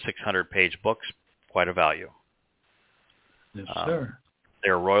for 600-page books. Quite a value. Yes, sir.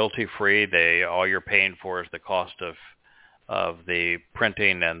 They're royalty-free. All you're paying for is the cost of the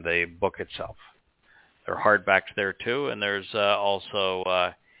printing and the book itself. There are hardbacks there too, and there's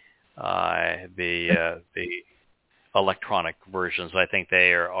also the electronic versions. I think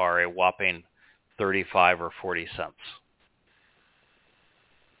they are a whopping 35 or 40 cents.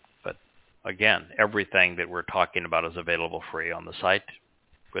 But again, everything that we're talking about is available free on the site.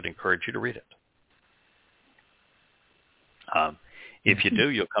 Would encourage you to read it. If you do,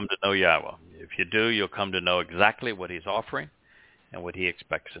 you'll come to know Yahweh. If you do, you'll come to know exactly what he's offering and what he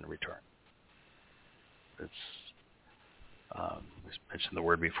expects in return. It's we mentioned the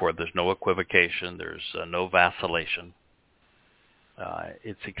word before. There's no equivocation. There's no vacillation.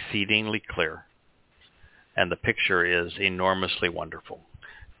 It's exceedingly clear, and the picture is enormously wonderful.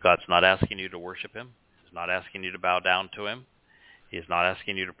 God's not asking you to worship him. He's not asking you to bow down to him. He's not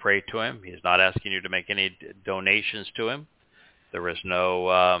asking you to pray to him. He's not asking you to make any donations to him. There is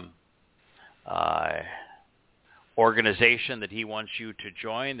no organization that he wants you to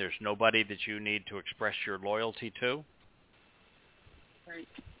join. There's nobody that you need to express your loyalty to. Right.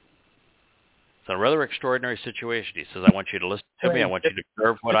 It's a rather extraordinary situation. He says, I want you to listen to me. I want you to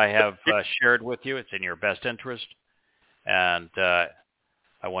observe what I have shared with you. It's in your best interest. And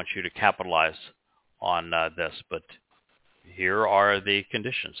I want you to capitalize on this. But here are the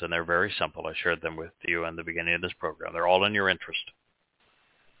conditions, and they're very simple. I shared them with you in the beginning of this program. They're all in your interest.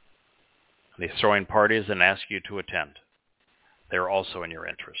 They throw in parties and ask you to attend. They're also in your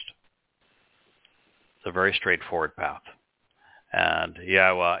interest. It's a very straightforward path. And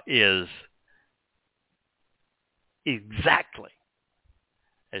Yahweh is exactly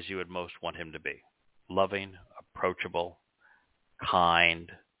as you would most want him to be. Loving, approachable,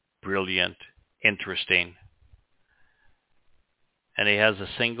 kind, brilliant, interesting. And he has a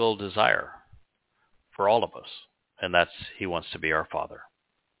single desire, for all of us, and that's he wants to be our Father.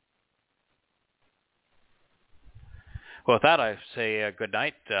 Well, with that, I say good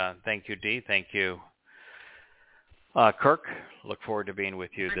night. Thank you, Dee. Thank you, Kirk. Look forward to being with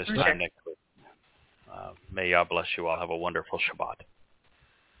you this time next week. May Yah bless you all. Have a wonderful Shabbat.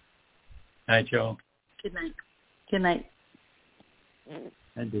 Night, y'all. Good night. Good night.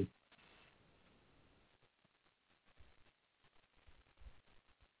 I do.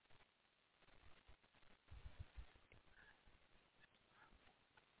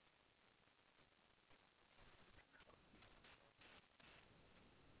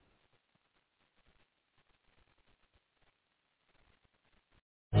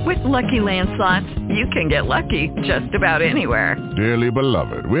 With Lucky Land Slots, you can get lucky just about anywhere. Dearly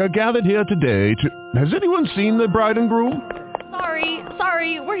beloved, we are gathered here today to... Has anyone seen the bride and groom?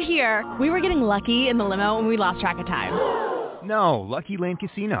 Sorry, we're here. We were getting lucky in the limo and we lost track of time. No, Lucky Land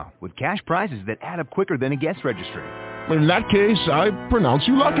Casino, with cash prizes that add up quicker than a guest registry. In that case, I pronounce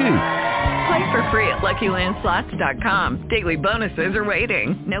you lucky. Play for free at LuckyLandSlots.com. Daily bonuses are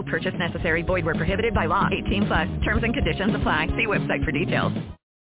waiting. No purchase necessary. Void where prohibited by law. 18+. Terms and conditions apply. See website for details.